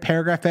write a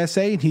paragraph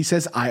essay? And he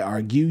says, I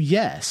argue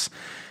yes.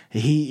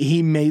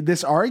 He made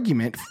this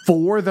argument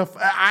for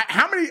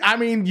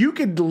you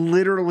could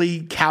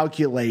literally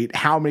calculate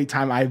how many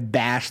times I've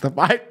bashed the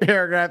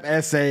 5-paragraph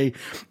essay.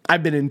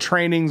 I've been in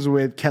trainings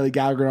with Kelly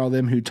Gallagher and all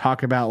them who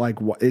talk about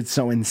it's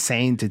so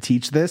insane to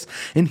teach this.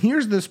 And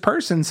here's this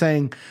person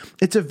saying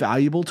it's a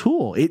valuable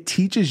tool. It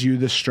teaches you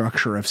the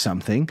structure of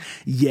something.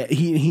 Yet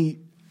he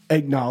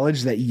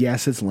acknowledge that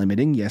yes, it's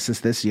limiting. Yes, it's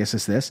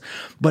this,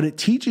 but it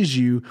teaches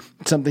you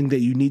something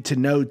that you need to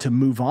know to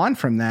move on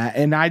from that.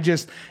 And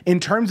in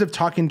terms of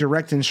talking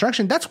direct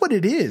instruction, that's what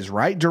it is,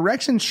 right?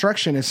 Direct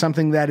instruction is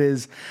something that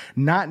is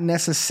not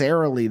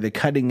necessarily the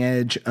cutting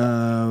edge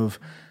of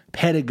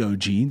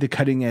pedagogy, the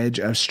cutting edge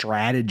of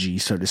strategy,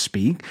 so to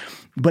speak,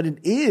 but it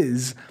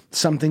is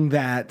something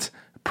that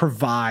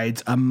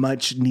provides a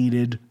much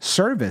needed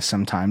service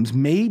sometimes,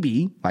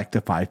 maybe like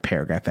the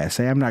 5-paragraph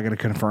essay. I'm not going to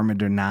confirm or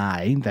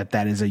deny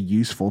that is a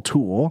useful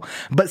tool,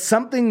 but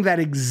something that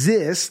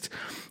exists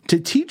to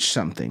teach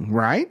something,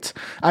 right?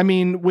 I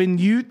mean, when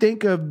you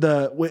think of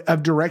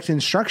direct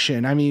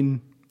instruction, I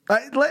mean,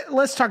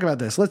 let's talk about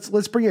this.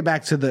 Let's bring it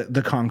back to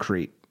the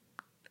concrete.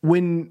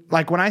 When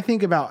I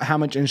think about how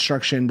much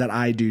instruction that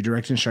I do,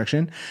 direct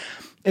instruction,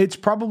 it's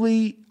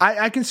probably,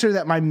 I consider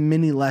that my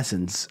mini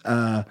lessons.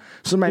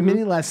 So my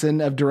mini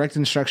lesson of direct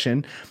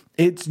instruction,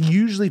 it's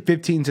usually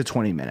 15 to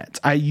 20 minutes.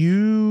 I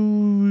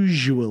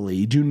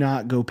usually do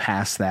not go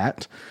past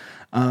that.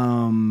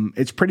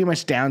 It's pretty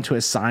much down to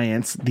a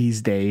science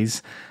these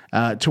days,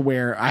 to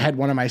where I had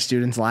one of my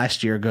students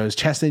last year goes,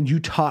 Cheston, you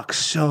talk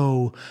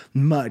so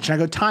much. And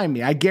I go, time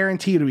me. I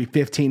guarantee it'll be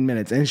 15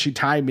 minutes. And she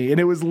timed me.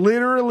 And it was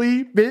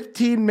literally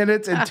 15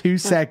 minutes and 2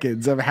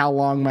 seconds of how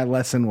long my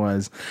lesson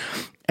was.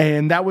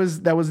 And that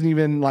wasn't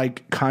even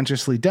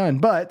consciously done.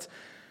 But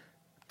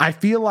I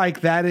feel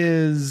like that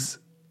is,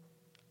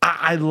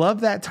 I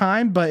love that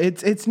time, but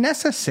it's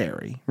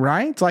necessary,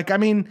 right?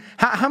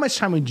 How much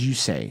time would you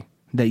say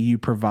that you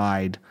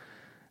provide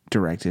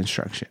direct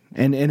instruction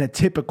in a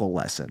typical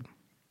lesson?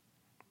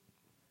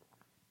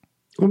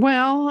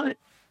 Well,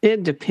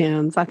 it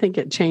depends. I think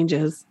it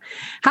changes.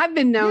 I've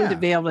been known to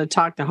be able to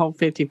talk the whole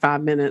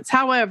 55 minutes.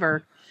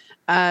 However,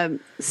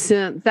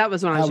 since that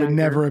was when I was younger. I would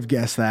never have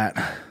guessed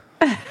that.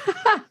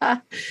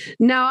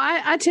 No,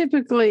 I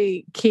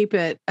typically keep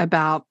it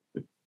about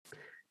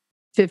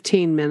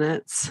 15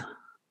 minutes,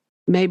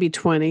 maybe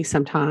 20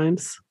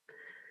 sometimes.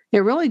 It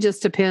really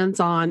just depends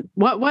on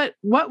what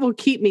will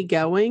keep me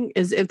going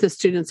is if the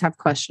students have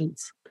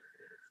questions.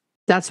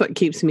 That's what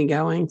keeps me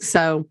going.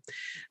 So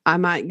I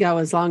might go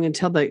as long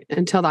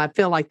until I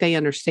feel like they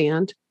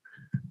understand.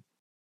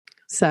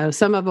 So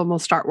some of them will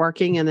start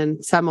working, and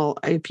then some will,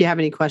 if you have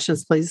any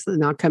questions, please,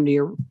 then I'll come to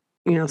your,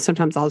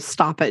 sometimes I'll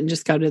stop it and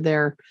just go to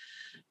their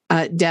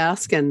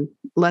desk and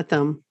let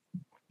them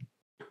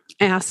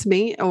ask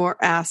me.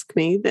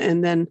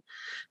 And then,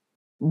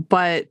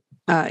 but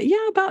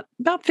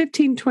about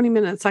 15, 20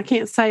 minutes. I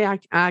can't say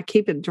I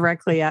keep it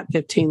directly at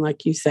 15,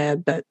 like you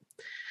said, but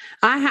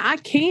I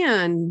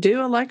can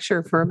do a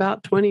lecture for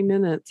about 20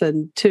 minutes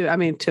and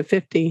to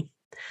 50.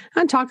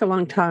 I talk a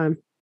long time.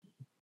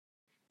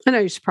 I know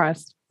you're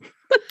surprised.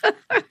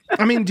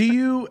 Do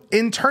you,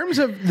 in terms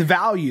of the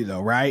value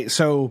though, right?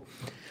 So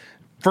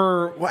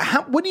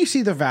what do you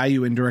see the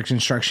value in direct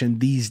instruction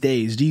these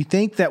days? Do you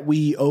think that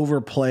we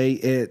overplay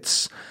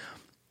its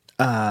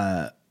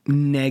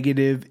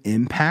negative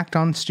impact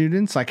on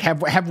students? Like,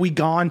 have we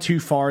gone too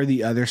far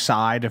the other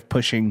side of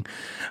pushing,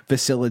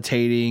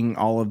 facilitating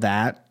all of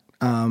that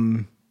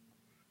to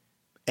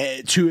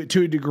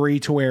a degree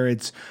to where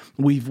it's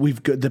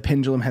the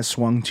pendulum has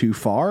swung too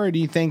far? Or do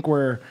you think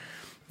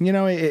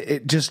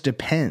it just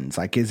depends?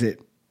 Like, is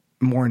it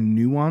more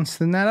nuanced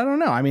than that? I don't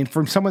know. I mean,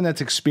 from someone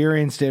that's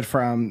experienced it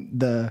from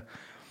the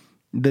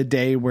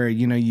day where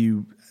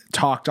you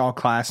talked all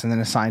class and then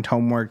assigned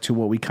homework to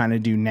what we kind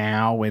of do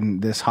now in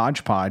this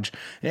hodgepodge,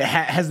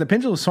 has the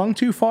pendulum swung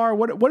too far?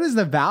 What is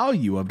the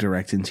value of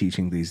direct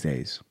teaching these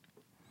days?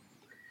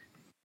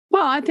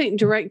 Well, I think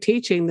direct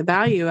teaching, the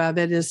value of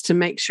it is to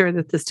make sure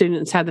that the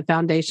students have the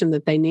foundation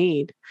that they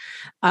need.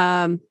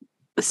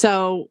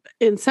 So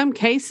in some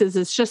cases,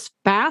 it's just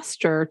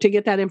faster to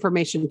get that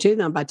information to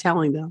them by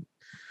telling them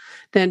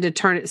than to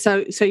turn it.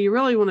 So you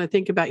really want to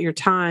think about your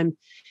time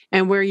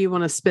and where you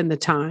want to spend the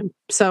time.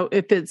 So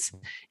if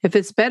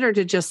it's better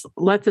to just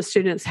let the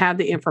students have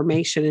the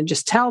information and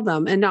just tell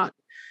them and not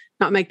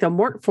make them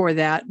work for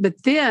that,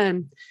 but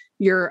then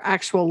your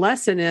actual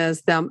lesson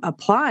is them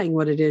applying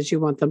what it is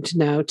you want them to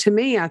know. To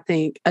me, I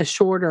think a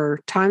shorter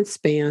time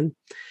span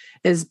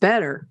is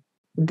better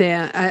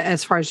than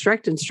as far as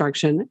direct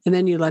instruction, and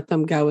then you let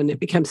them go and it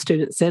becomes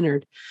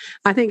student-centered.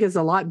 I think is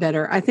a lot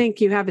better. I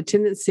think you have a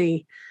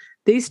tendency,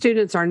 these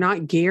students are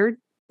not geared.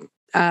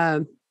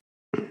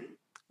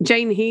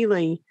 Jane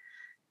Healy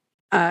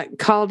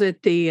called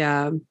it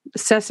the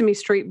Sesame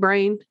Street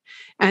brain.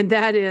 And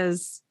that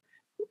is,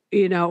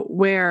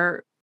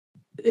 where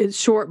it's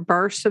short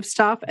bursts of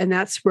stuff. And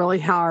that's really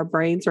how our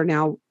brains are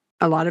now,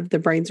 a lot of the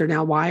brains are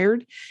now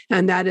wired.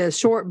 And that is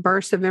short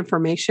bursts of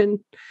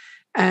information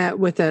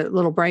with a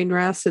little brain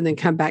rest and then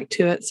come back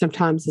to it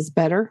sometimes is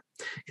better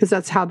because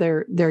that's how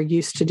they're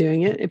used to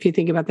doing it. If you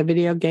think about the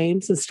video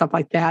games and stuff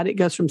like that, it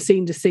goes from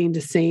scene to scene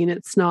to scene.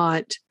 It's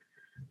not...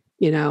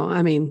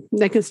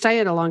 they can stay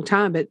at a long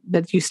time,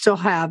 but you still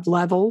have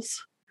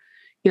levels.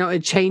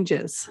 It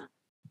changes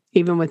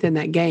even within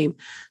that game.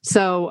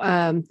 So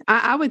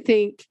I would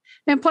think,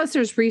 and plus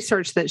there's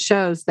research that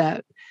shows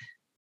that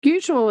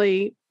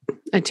usually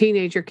a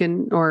teenager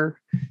can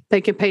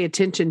pay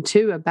attention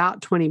to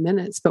about 20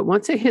 minutes. But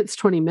once it hits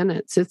 20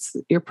 minutes,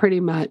 you're pretty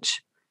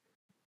much,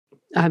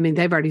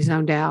 they've already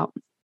zoned out.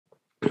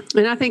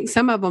 And I think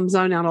some of them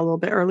zone out a little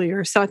bit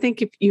earlier. So I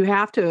think if you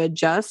have to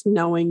adjust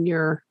knowing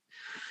your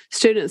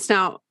students.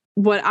 Now,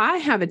 what I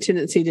have a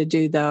tendency to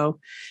do, though,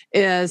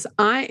 is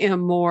I am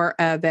more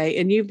of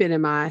and you've been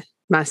in my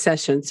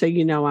session, so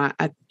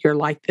you're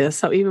like this.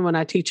 So even when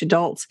I teach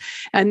adults,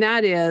 and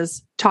that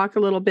is talk a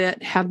little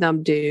bit, have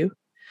them do,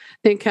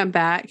 then come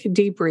back,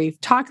 debrief,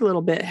 talk a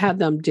little bit, have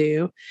them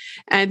do,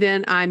 and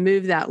then I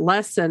move that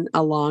lesson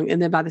along.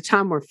 And then by the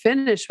time we're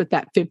finished with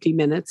that 50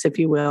 minutes, if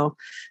you will,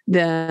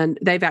 then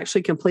they've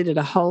actually completed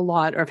a whole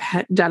lot or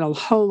done a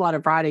whole lot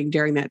of writing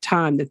during that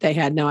time that they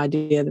had no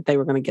idea that they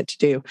were going to get to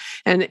do.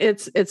 And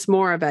it's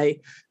more of a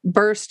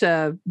burst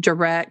of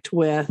direct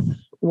with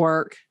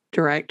work,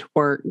 direct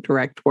work,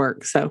 direct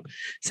work. So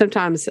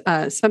sometimes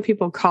some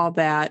people call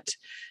that,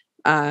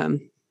 a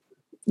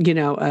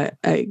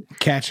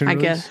catch and release. I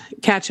guess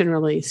catch and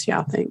release.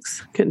 Yeah,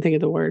 thanks. Couldn't think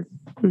of the word.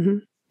 Mm-hmm.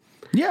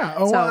 Yeah.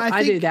 So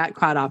I do that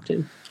quite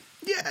often.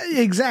 Yeah,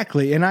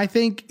 exactly. And I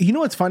think,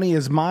 what's funny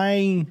is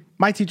my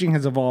teaching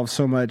has evolved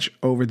so much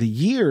over the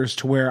years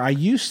to where I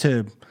used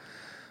to,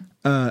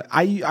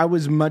 I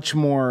was much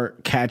more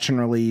catch and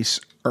release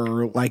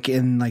or like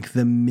in like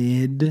the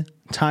mid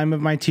time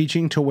of my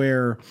teaching to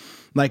where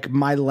like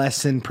my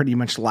lesson pretty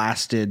much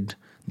lasted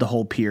the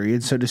whole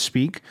period, so to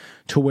speak,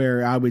 to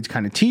where I would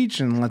kind of teach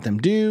and let them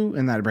do,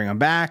 and then I'd bring them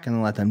back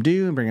and let them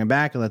do and bring them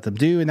back and let them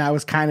do. And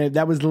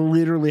that was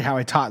literally how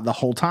I taught the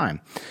whole time.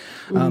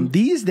 Mm-hmm.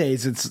 These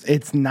days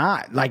it's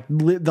not like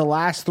the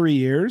last 3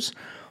 years.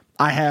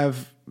 I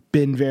have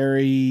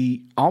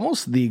been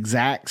almost the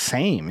exact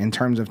same in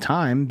terms of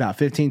time, about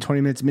 15,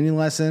 20 minutes mini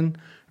lesson,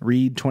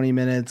 read 20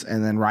 minutes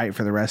and then write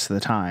for the rest of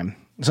the time.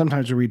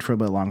 Sometimes we read for a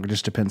bit longer,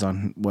 just depends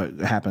on what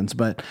happens.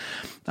 But,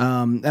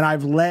 and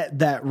I've let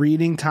that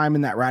reading time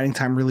and that writing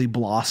time really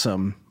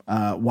blossom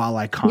while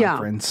I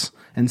conference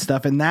and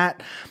stuff. And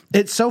that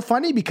it's so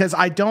funny because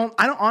I don't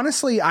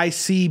honestly, I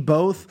see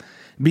both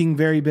being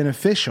very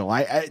beneficial.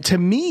 To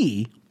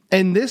me,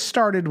 and this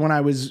started when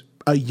I was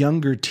a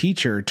younger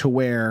teacher to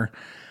where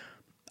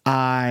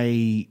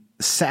I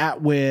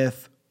sat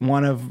with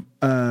one of,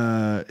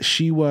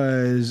 she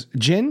was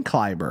Jen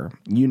Kleiber.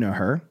 You know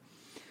her.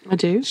 I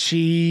do.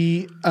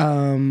 She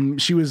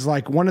was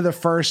like one of the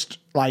first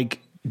like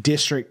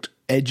district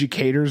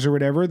educators or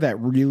whatever that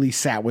really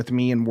sat with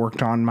me and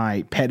worked on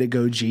my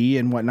pedagogy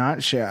and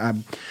whatnot.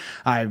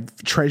 I've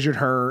treasured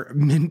her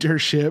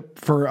mentorship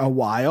for a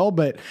while,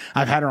 but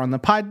I've had her on the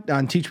pod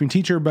on Teach Me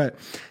Teacher, but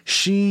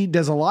she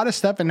does a lot of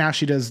stuff and now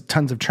she does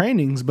tons of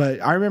trainings.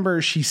 But I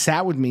remember she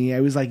sat with me,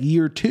 it was like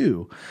year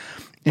 2,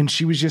 and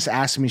she was just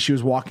asking me, she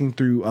was walking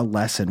through a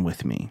lesson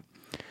with me.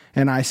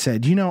 And I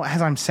said,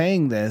 as I'm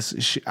saying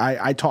this,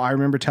 I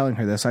remember telling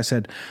her this. I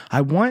said,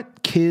 I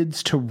want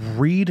kids to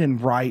read and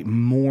write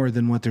more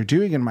than what they're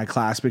doing in my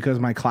class because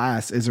my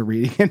class is a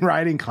reading and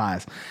writing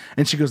class.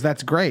 And she goes,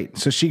 that's great.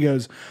 So she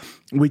goes,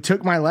 we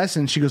took my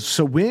lesson. She goes,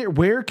 so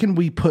where can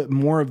we put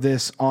more of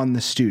this on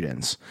the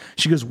students?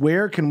 She goes,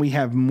 where can we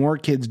have more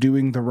kids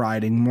doing the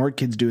writing, more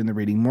kids doing the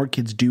reading, more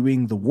kids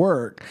doing the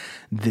work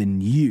than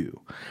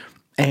you?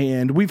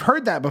 And we've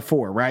heard that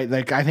before, right?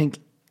 Like, I think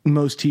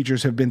most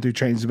teachers have been through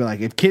trainings to be like,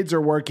 if you're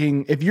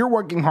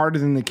working harder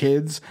than the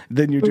kids,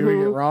 then you're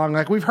doing it wrong.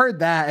 Like, we've heard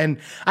that. And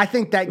I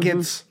think that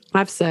gets,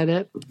 I've said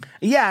it.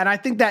 Yeah. And I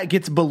think that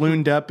gets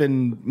ballooned up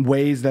in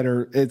ways that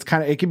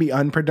it can be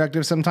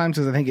unproductive sometimes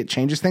because I think it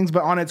changes things,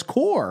 but on its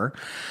core,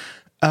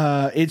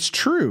 it's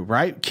true,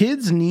 right?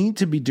 Kids need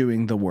to be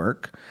doing the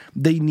work.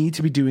 They need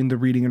to be doing the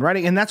reading and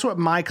writing. And that's what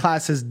my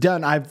class has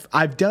done.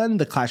 I've done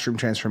the classroom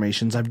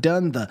transformations. I've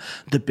done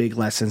the big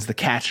lessons, the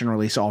catch and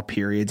release all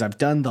periods. I've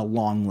done the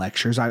long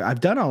lectures. I've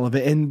done all of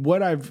it. And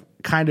what I've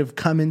kind of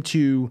come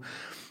into,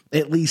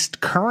 at least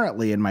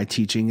currently in my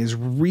teaching, is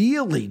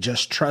really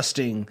just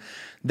trusting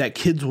that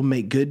kids will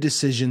make good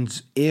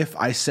decisions if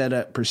I set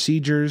up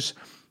procedures,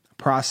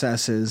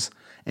 processes,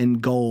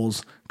 and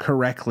goals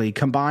correctly,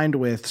 combined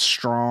with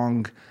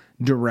strong,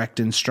 direct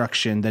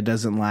instruction that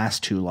doesn't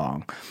last too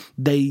long.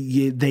 They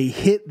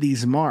hit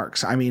these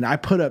marks. I mean, I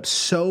put up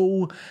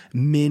so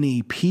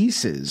many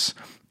pieces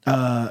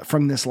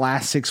from this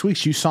last 6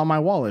 weeks. You saw my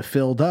wall; it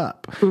filled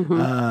up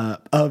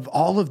of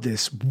all of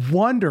this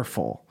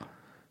wonderful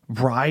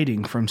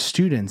writing from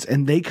students,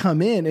 and they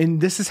come in, and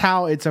this is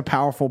how it's a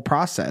powerful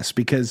process,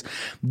 because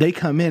they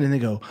come in and they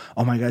go,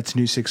 oh my God, it's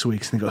new 6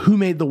 weeks. And they go, who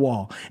made the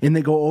wall? And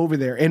they go over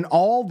there, and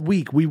all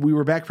week, we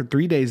were back for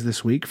 3 days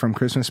this week from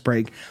Christmas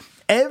break.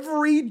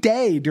 Every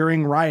day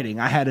during writing,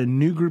 I had a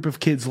new group of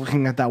kids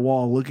looking at that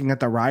wall, looking at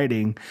the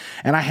writing,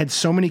 and I had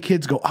so many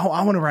kids go, oh,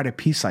 I want to write a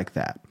piece like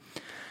that.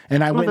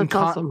 And I went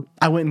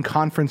in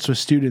conference with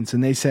students,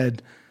 and they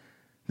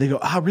go,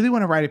 I really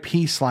want to write a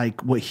piece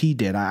like what he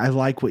did. I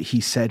like what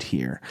he said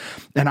here.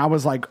 And I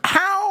was like,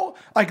 how?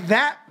 Like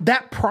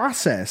that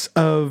process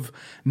of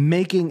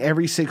making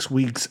every 6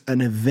 weeks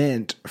an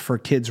event for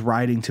kids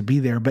writing to be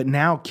there. But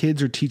now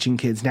kids are teaching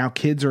kids. Now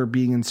kids are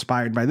being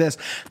inspired by this.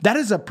 That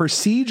is a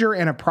procedure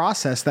and a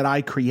process that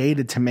I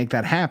created to make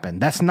that happen.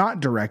 That's not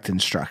direct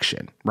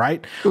instruction,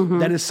 right?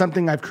 That is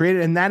something I've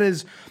created. And that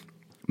is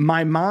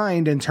my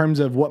mind in terms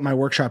of what my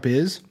workshop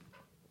is.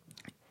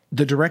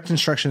 The direct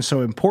instruction is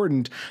so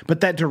important, but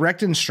that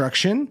direct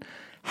instruction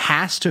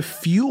has to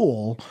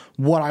fuel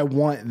what I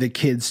want the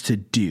kids to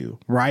do,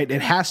 right?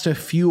 It has to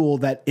fuel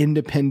that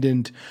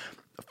independent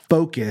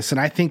focus.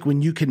 And I think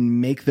when you can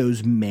make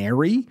those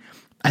marry,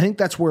 I think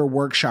that's where a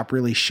workshop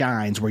really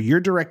shines, where your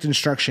direct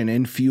instruction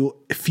and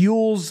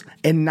fuels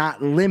and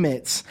not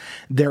limits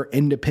their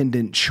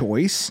independent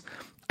choice.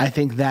 I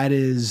think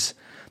that's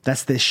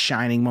this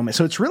shining moment.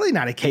 So it's really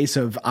not a case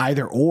of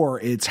either or,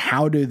 it's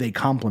how do they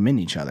complement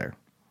each other?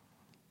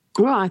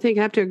 Well, I think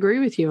I have to agree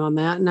with you on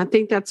that. And I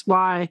think that's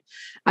why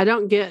I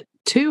don't get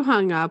too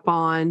hung up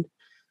on,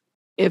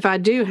 if I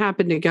do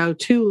happen to go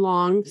too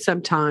long,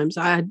 sometimes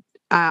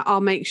I'll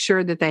make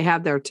sure that they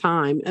have their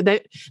time.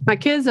 My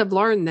kids have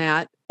learned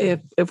that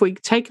if we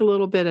take a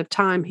little bit of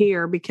time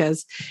here,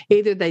 because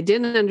either they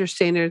didn't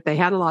understand it, they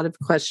had a lot of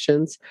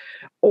questions,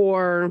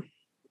 or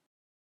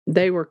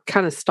they were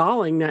kind of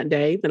stalling that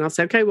day, then I'll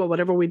say, okay, well,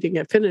 whatever we didn't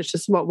get finished,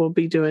 this is what we'll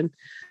be doing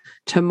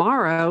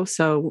tomorrow.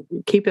 So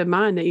keep in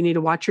mind that you need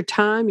to watch your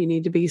time. You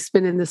need to be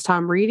spending this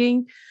time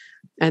reading.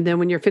 And then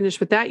when you're finished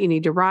with that, you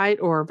need to write,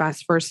 or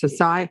vice versa.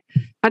 So I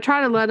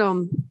try to let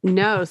them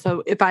know.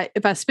 So if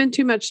I spend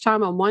too much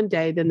time on one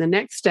day, then the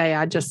next day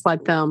I just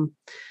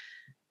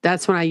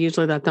that's when I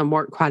usually let them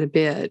work quite a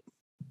bit.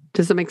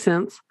 Does that make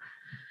sense?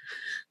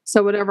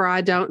 So but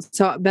I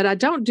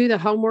don't do the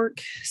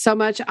homework so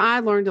much. I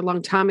learned a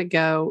long time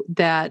ago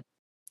that,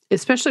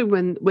 especially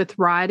with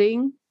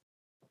writing,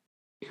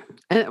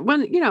 and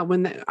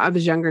when I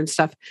was younger and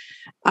stuff,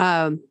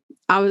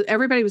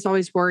 everybody was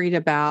always worried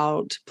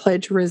about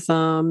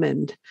plagiarism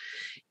and,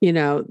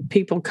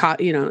 people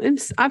and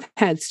I've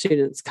had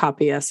students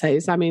copy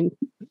essays. I mean,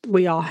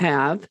 we all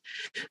have,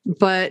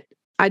 but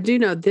I do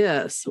know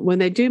this: when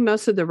they do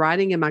most of the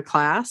writing in my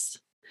class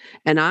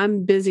and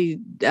I'm busy,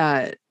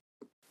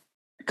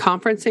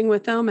 conferencing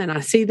with them, and I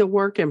see the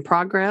work in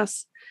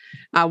progress,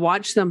 I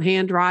watch them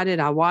handwrite it.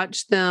 I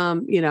watch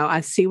them,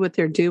 I see what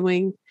they're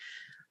doing.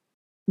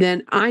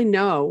 Then I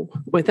know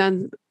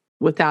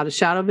without a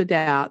shadow of a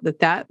doubt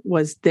that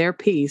was their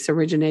piece,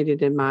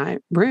 originated in my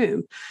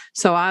room.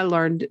 So I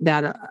learned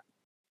that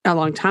a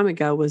long time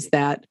ago, was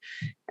that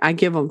I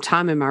give them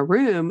time in my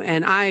room,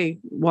 and I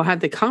will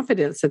have the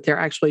confidence that they're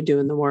actually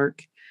doing the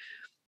work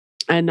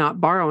and not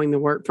borrowing the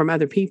work from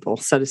other people,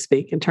 so to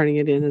speak, and turning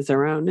it in as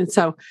their own. And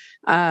so,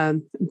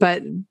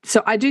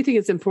 so I do think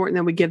it's important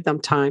that we give them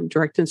time,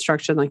 direct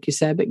instruction, like you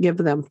said, but give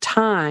them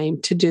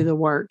time to do the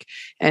work.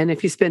 And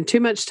if you spend too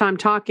much time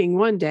talking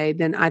one day,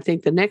 then I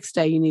think the next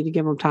day you need to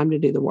give them time to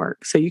do the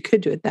work. So you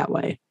could do it that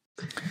way.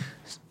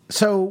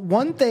 So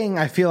one thing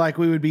I feel like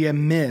we would be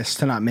amiss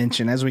to not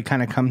mention as we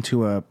kind of come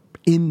to a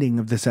ending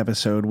of this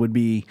episode would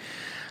be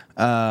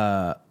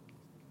you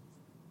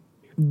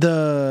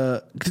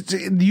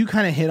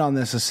kind of hit on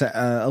this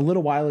a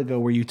little while ago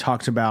where you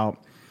talked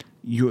about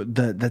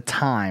the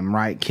time,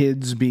 right?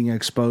 Kids being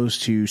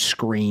exposed to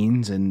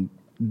screens and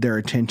their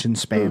attention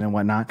span and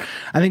whatnot.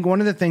 I think one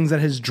of the things that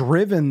has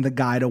driven the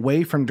guide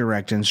away from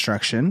direct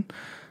instruction,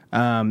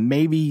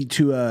 maybe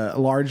to a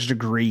large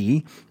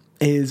degree,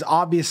 is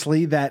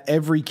obviously that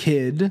every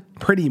kid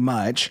pretty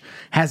much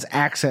has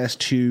access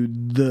to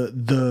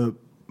the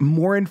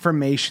more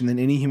information than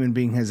any human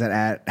being has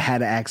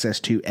had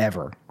access to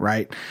ever,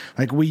 right?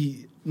 Like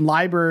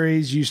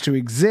libraries used to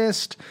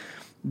exist.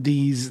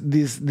 These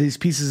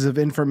pieces of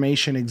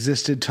information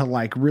existed to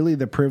like really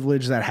the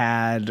privilege that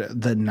had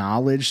the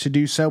knowledge to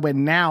do so. But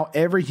now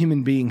every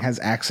human being has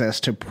access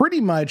to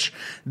pretty much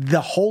the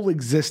whole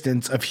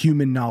existence of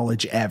human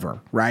knowledge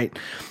ever, right?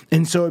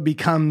 And so it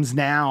becomes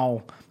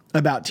now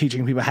about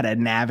teaching people how to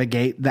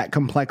navigate that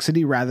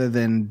complexity rather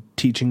than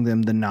teaching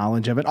them the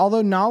knowledge of it.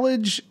 Although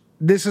knowledge,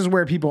 this is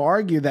where people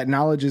argue that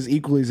knowledge is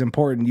equally as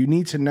important. You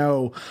need to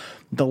know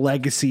the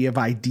legacy of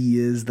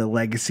ideas, the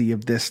legacy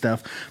of this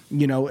stuff,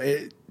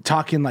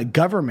 talking like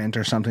government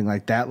or something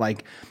like that.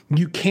 Like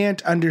you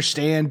can't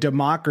understand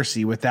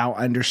democracy without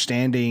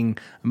understanding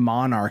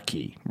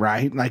monarchy,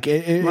 right? Like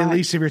right. At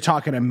least if you're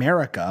talking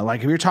America,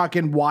 like if you're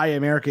talking why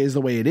America is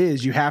the way it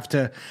is, you have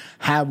to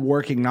have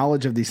working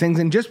knowledge of these things.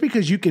 And just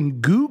because you can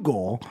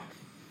Google,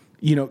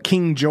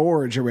 King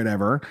George or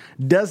whatever,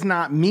 does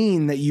not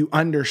mean that you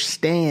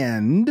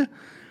understand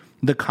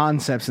the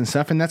concepts and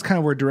stuff. And that's kind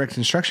of where direct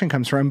instruction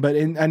comes from. But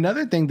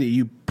another thing that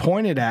you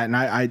pointed at, and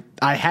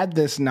I had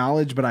this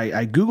knowledge, but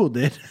I Googled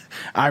it,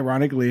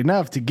 ironically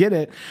enough, to get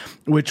it,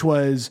 which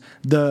was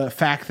the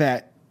fact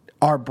that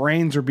our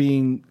brains are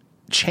being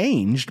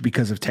changed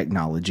because of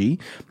technology.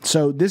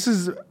 So this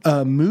is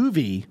a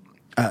movie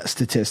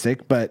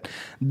statistic, but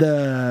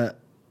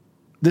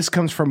this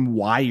comes from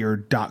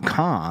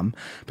Wired.com,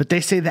 but they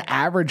say the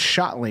average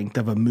shot length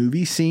of a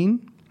movie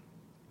scene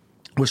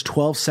was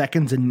 12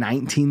 seconds in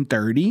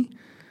 1930,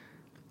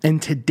 and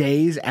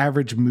today's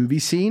average movie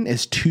scene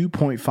is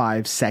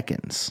 2.5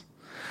 seconds.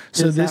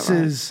 So this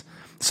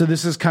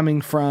is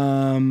coming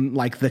from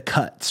like the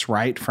cuts,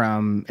 right?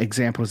 From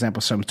example.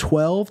 So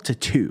 12 to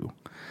 2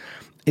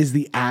 is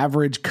the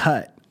average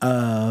cut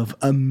of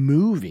a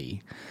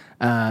movie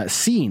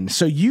scene.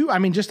 So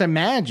just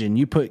imagine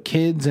you put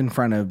kids in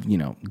front of,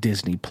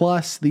 Disney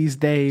Plus these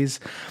days.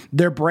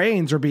 Their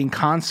brains are being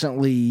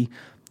constantly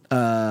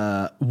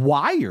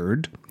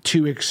wired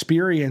to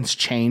experience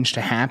change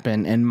to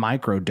happen in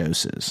micro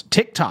doses.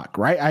 TikTok,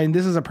 right?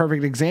 This is a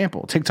perfect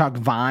example. TikTok,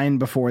 Vine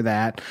before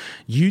that.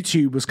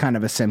 YouTube was kind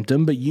of a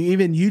symptom, but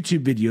even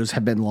YouTube videos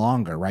have been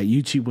longer, right?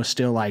 YouTube was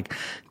still like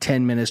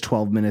 10 minutes,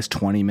 12 minutes,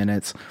 20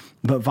 minutes.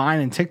 But Vine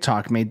and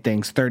TikTok made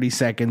things 30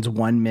 seconds,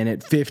 1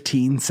 minute,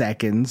 15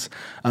 seconds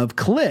of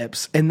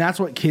clips. And that's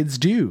what kids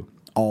do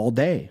all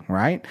day,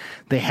 right?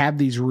 They have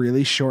these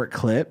really short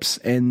clips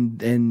and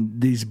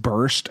these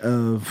bursts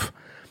of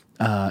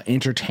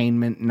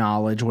entertainment,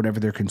 knowledge, whatever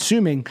they're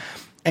consuming.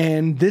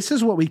 And this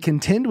is what we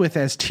contend with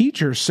as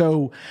teachers.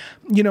 So,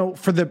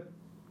 for the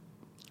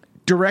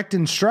direct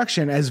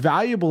instruction, as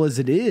valuable as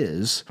it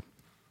is,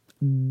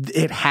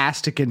 it has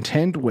to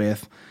contend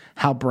with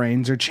how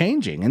brains are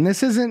changing. And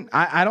this isn't,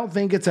 I don't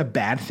think it's a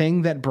bad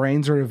thing that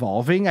brains are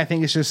evolving. I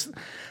think it's just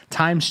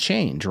times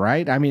change,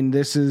 right?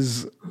 This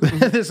is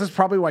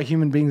probably why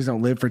human beings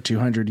don't live for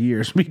 200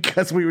 years,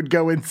 because we would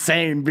go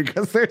insane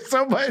because there's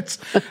so much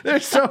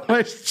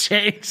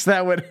change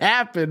that would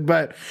happen.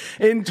 But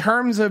in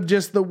terms of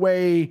just the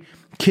way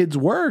kids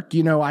work,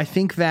 I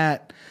think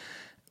that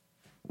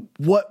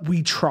what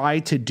we try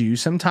to do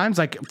sometimes,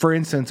 like for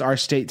instance, our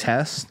state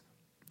test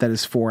that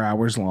is 4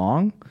 hours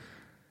long,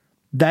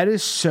 that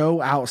is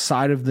so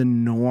outside of the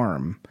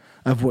norm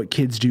of what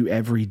kids do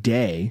every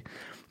day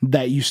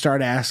that you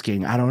start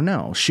asking, I don't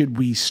know, should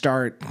we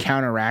start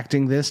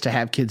counteracting this to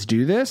have kids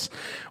do this?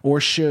 Or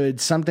should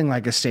something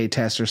like a state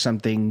test or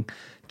something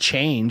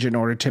change in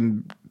order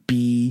to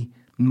be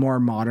more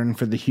modern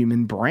for the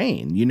human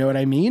brain? You know what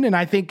I mean? And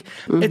I think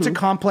it's a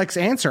complex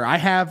answer. I've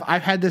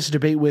had this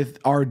debate with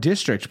our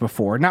district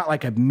before, not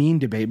like a mean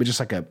debate, but just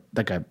like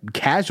a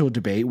casual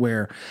debate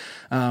where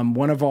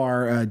one of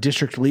our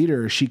district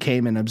leaders, she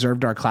came and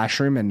observed our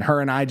classroom, and her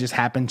and I just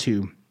happened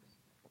to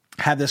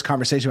have this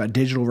conversation about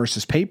digital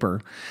versus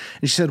paper.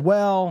 And she said,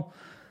 well,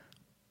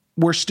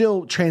 we're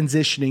still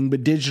transitioning,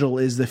 but digital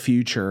is the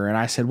future. And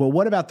I said, well,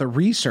 what about the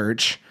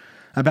research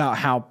about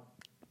how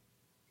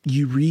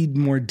you read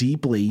more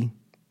deeply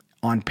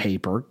on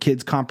paper?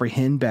 Kids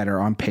comprehend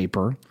better on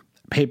paper.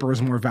 Paper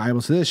is more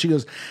valuable to this. She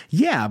goes,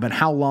 yeah, but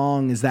how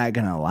long is that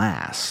going to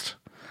last?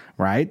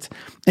 Right.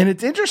 And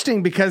it's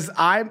interesting because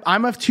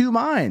I'm of two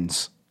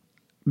minds.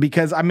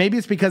 Because maybe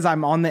it's because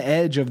I'm on the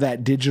edge of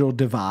that digital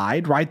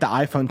divide, right? The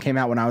iPhone came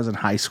out when I was in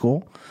high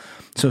school.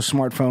 So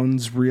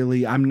smartphones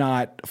really, I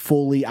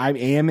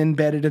am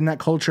embedded in that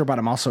culture, but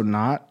I'm also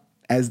not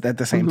as at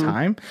the same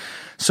time.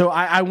 So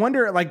I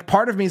wonder, like,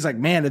 part of me is like,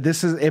 man,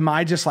 am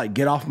I just like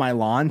get off my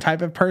lawn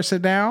type of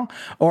person now?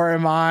 Or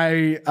am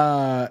I,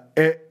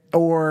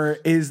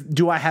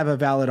 do I have a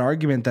valid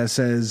argument that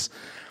says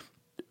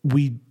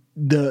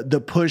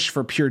the push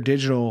for pure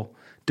digital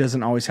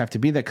doesn't always have to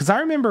be that? Because I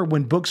remember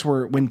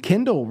when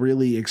Kindle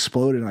really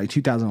exploded in like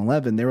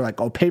 2011, they were like,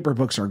 oh, paper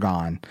books are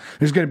gone.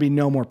 There's going to be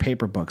no more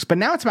paper books. But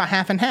now it's about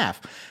half and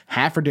half.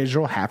 Half for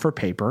digital, half for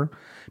paper.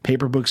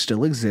 Paper books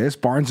still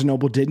exist. Barnes &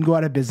 Noble didn't go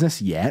out of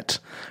business yet,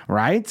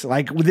 right?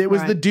 Like it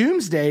was the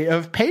doomsday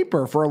of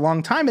paper for a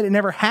long time, and it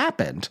never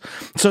happened.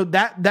 So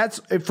that's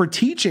for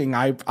teaching.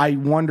 I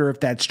wonder if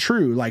that's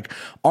true. Like,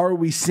 are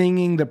we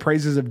singing the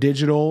praises of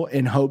digital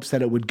in hopes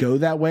that it would go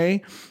that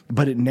way,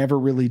 but it never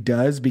really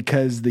does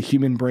because the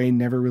human brain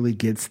never really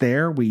gets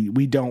there?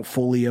 We don't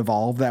fully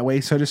evolve that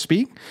way, so to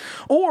speak.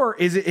 Or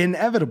is it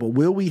inevitable?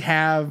 Will we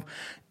have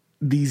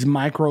these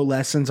micro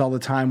lessons all the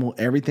time? Will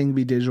everything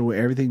be digital? Will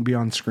everything be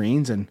on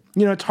screens? And,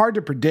 it's hard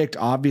to predict,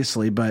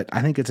 obviously, but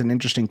I think it's an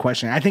interesting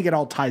question. I think it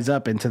all ties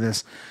up into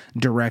this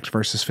direct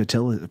versus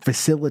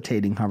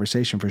facilitating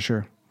conversation for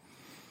sure.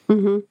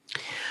 Mm-hmm.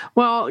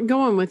 Well,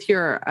 going with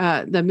your,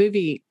 the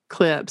movie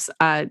clips,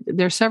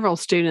 there's several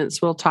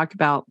students will talk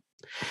about,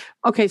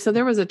 okay, so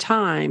there was a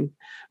time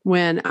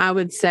when I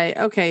would say,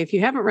 okay, if you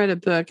haven't read a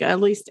book, at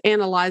least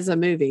analyze a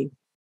movie.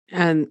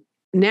 And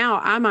now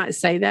I might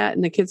say that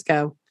and the kids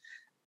go,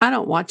 I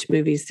don't watch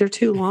movies. They're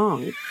too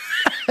long.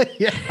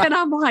 Yeah. And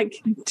I'm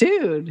like,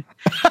 dude,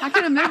 how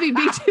can a movie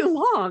be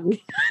too long?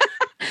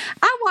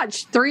 I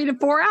watch 3 to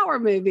 4 hour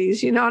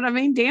movies. You know what I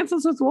mean?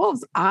 Dances with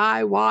Wolves.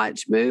 I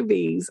watch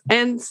movies.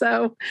 And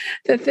so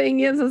the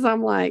thing is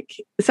I'm like,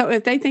 so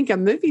if they think a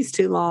movie's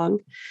too long,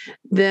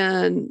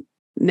 then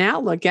now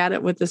look at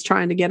it with this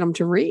trying to get them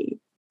to read.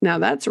 Now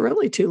that's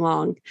really too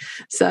long.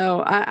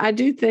 So I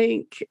do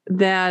think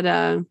that,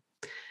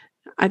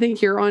 I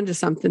think you're onto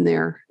something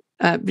there.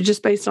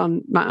 Just based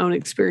on my own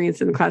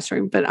experience in the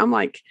classroom. But I'm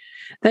like,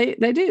 they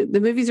do. The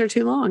movies are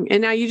too long.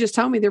 And now you just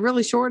told me they're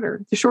really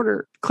shorter. They're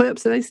shorter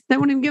clips. And they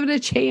won't even give it a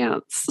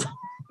chance.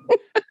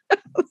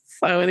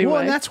 So anyway.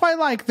 Well, and that's why,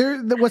 like,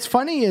 what's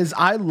funny is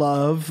I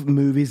love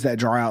movies that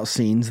draw out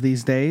scenes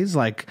these days.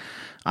 Like,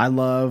 I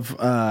love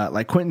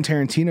like Quentin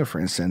Tarantino, for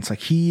instance. Like,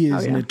 he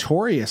is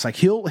notorious. Like,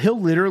 he'll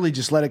literally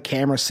just let a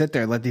camera sit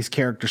there, let these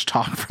characters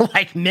talk for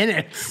like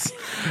minutes,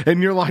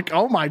 and you're like,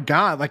 oh my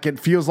god, like it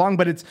feels long,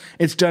 but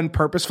it's done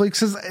purposefully.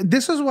 Because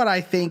this is what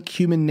I think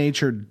human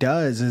nature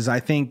does. Is I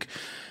think,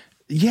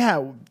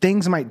 yeah,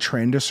 things might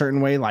trend a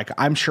certain way. Like,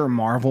 I'm sure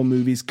Marvel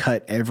movies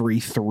cut every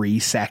 3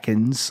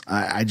 seconds.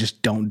 I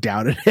just don't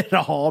doubt it at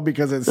all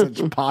because it's such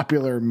a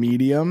popular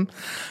medium,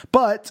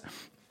 but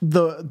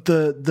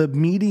the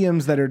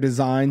mediums that are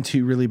designed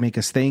to really make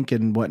us think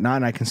and whatnot,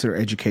 and I consider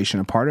education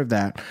a part of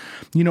that,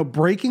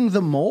 breaking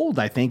the mold,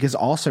 I think, is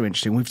also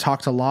interesting. We've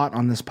talked a lot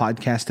on this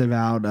podcast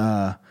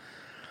about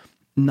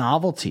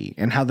novelty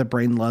and how the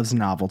brain loves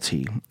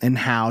novelty, and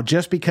how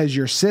just because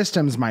your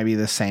systems might be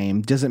the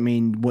same doesn't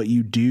mean what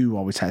you do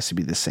always has to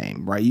be the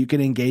same, right? You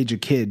can engage a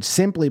kid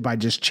simply by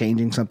just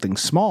changing something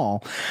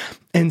small.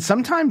 And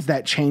sometimes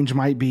that change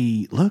might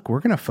be, look, we're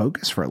going to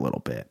focus for a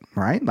little bit,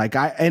 right? Like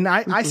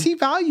I see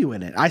value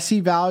in it. I see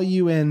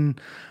value in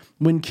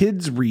when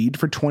kids read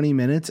for 20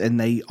 minutes and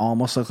they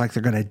almost look like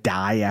they're going to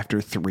die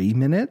after 3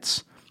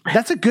 minutes.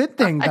 That's a good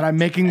thing that I'm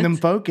making them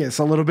focus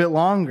a little bit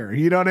longer.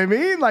 You know what I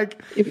mean? Like,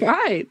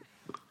 right.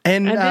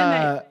 And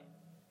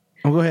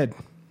go ahead.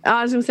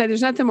 I was going to say,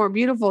 there's nothing more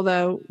beautiful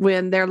though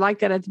when they're like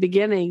that at the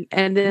beginning,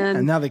 and then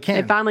and now they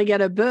finally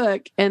get a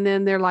book, and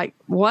then they're like,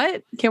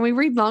 "What? Can we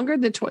read longer?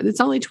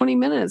 It's only 20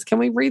 minutes. Can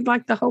we read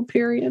like the whole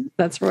period?"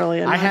 That's really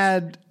a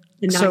nice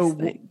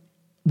thing.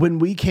 When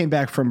we came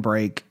back from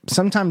break,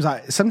 sometimes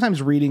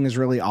reading is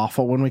really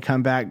awful when we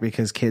come back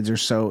because kids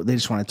are they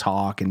just want to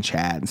talk and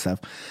chat and stuff.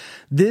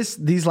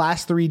 These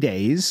last 3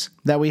 days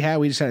that we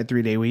just had a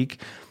 3-day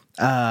week.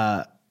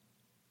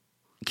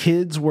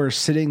 Kids were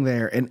sitting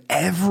there, and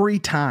every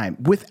time,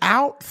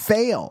 without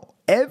fail,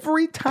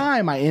 every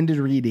time I ended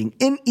reading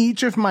in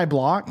each of my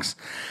blocks,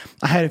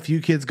 I had a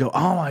few kids go,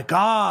 "Oh my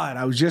God,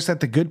 I was just at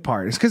the good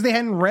part." It's because they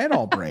hadn't read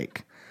all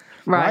break.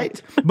 Right.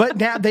 But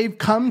now they've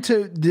come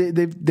to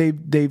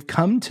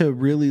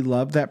really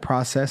love that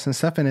process and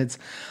stuff. And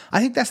I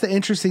think that's the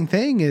interesting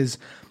thing is,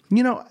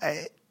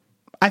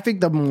 I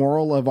think the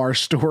moral of our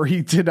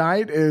story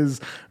tonight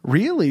is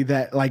really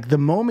that, like, the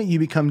moment you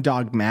become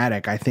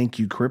dogmatic, I think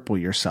you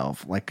cripple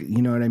yourself. Like,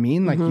 you know what I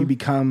mean? Like, you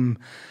become,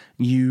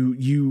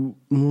 you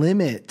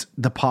limit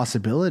the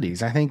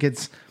possibilities. I think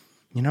it's,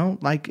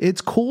 like,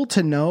 it's cool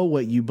to know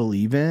what you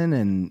believe in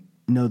and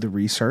know the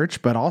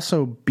research, but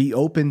also be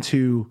open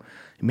to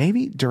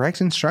maybe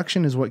direct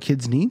instruction is what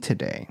kids need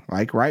today.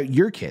 Like, right,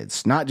 your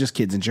kids, not just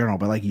kids in general,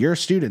 but like your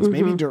students,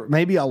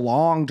 maybe a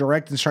long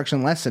direct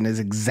instruction lesson is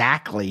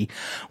exactly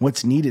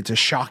what's needed to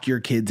shock your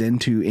kids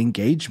into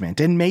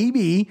engagement. And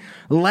maybe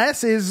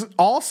less is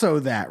also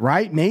that,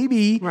 right?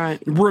 Maybe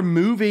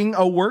removing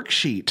a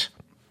worksheet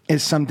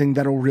is something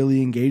that'll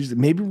really engage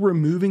them. Maybe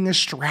removing a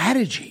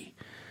strategy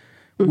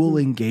will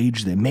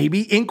engage them.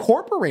 Maybe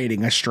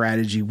incorporating a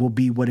strategy will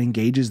be what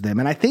engages them.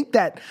 And I think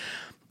that,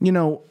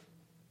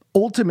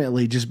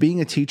 ultimately just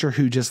being a teacher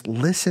who just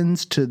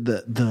listens to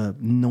the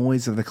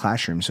noise of the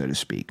classroom, so to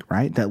speak,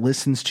 right? That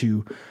listens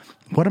to,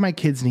 what do my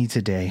kids need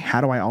today?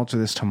 How do I alter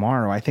this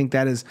tomorrow? I think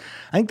that's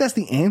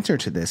the answer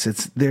to this.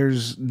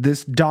 There's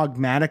this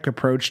dogmatic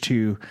approach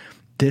to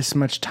this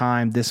much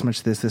time, this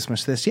much this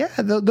much this. Yeah,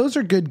 those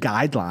are good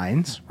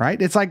guidelines,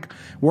 right? It's like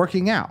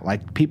working out.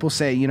 Like people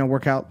say,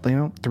 work out,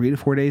 3 to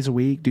 4 days a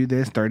week, do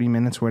this, 30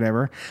 minutes,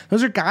 whatever.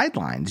 Those are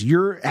guidelines.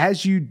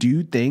 As you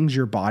do things,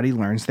 your body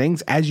learns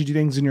things. As you do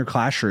things in your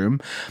classroom,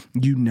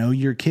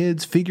 your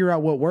kids, figure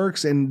out what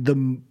works.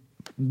 And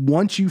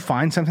once you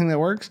find something that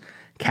works,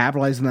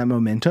 capitalize on that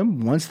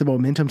momentum. Once the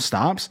momentum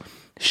stops,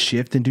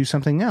 shift and do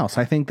something else.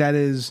 I think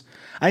that's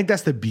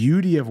the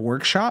beauty of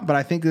workshop, but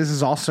I think this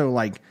is also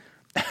like,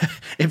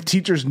 if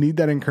teachers need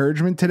that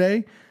encouragement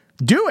today,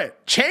 do it.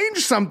 Change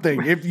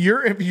something. If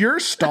you're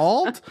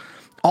stalled,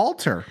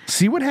 alter.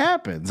 See what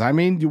happens. I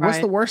mean, what's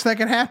the worst that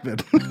can happen?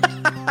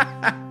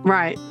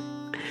 Right.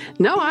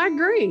 No, I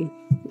agree.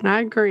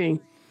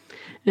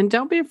 And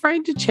don't be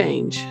afraid to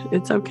change.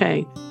 It's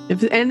okay.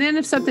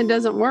 If something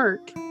doesn't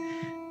work,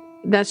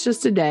 that's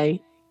just a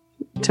day.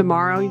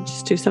 Tomorrow, you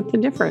just do something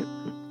different.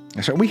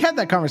 So we had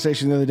that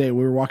conversation the other day.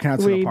 We were walking out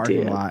to the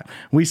parking lot.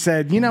 We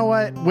said, you know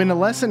what? When a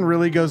lesson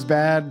really goes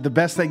bad, the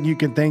best thing you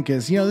can think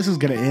is, this is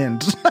going to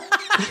end.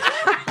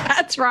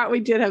 That's right. We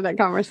did have that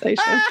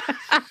conversation.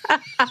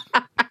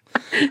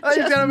 Ladies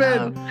and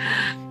gentlemen.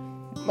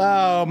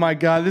 Oh my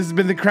God. This has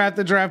been the Craft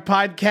the Draft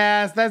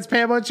podcast. That's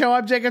Pamela Cho.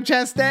 I'm Jacob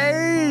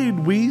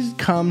Chastain. We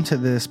come to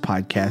this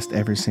podcast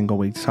every single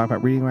week to talk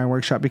about reading my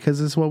workshop because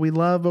it's what we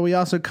love, but we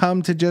also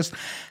come to just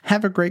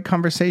have a great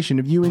conversation.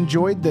 If you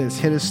enjoyed this,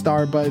 hit a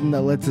star button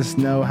that lets us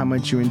know how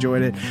much you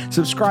enjoyed it.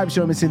 Subscribe so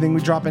you don't miss anything.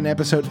 We drop an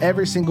episode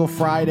every single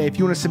Friday. If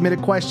you want to submit a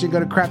question, go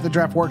to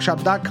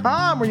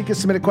craftthedraftworkshop.com where you can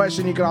submit a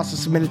question. You can also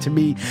submit it to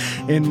me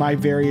in my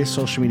various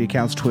social media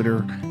accounts, Twitter,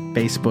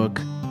 Facebook,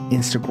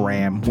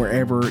 Instagram,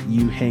 wherever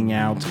you hang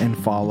out and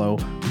follow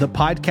the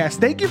podcast.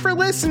 Thank you for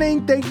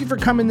listening. Thank you for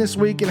coming this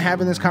week and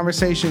having this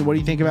conversation. What do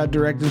you think about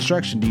direct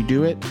instruction? Do you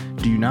do it?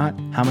 Do you not?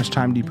 How much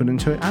time do you put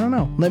into it? I don't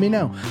know. Let me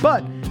know.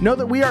 But know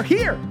that we are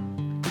here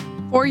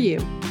for you.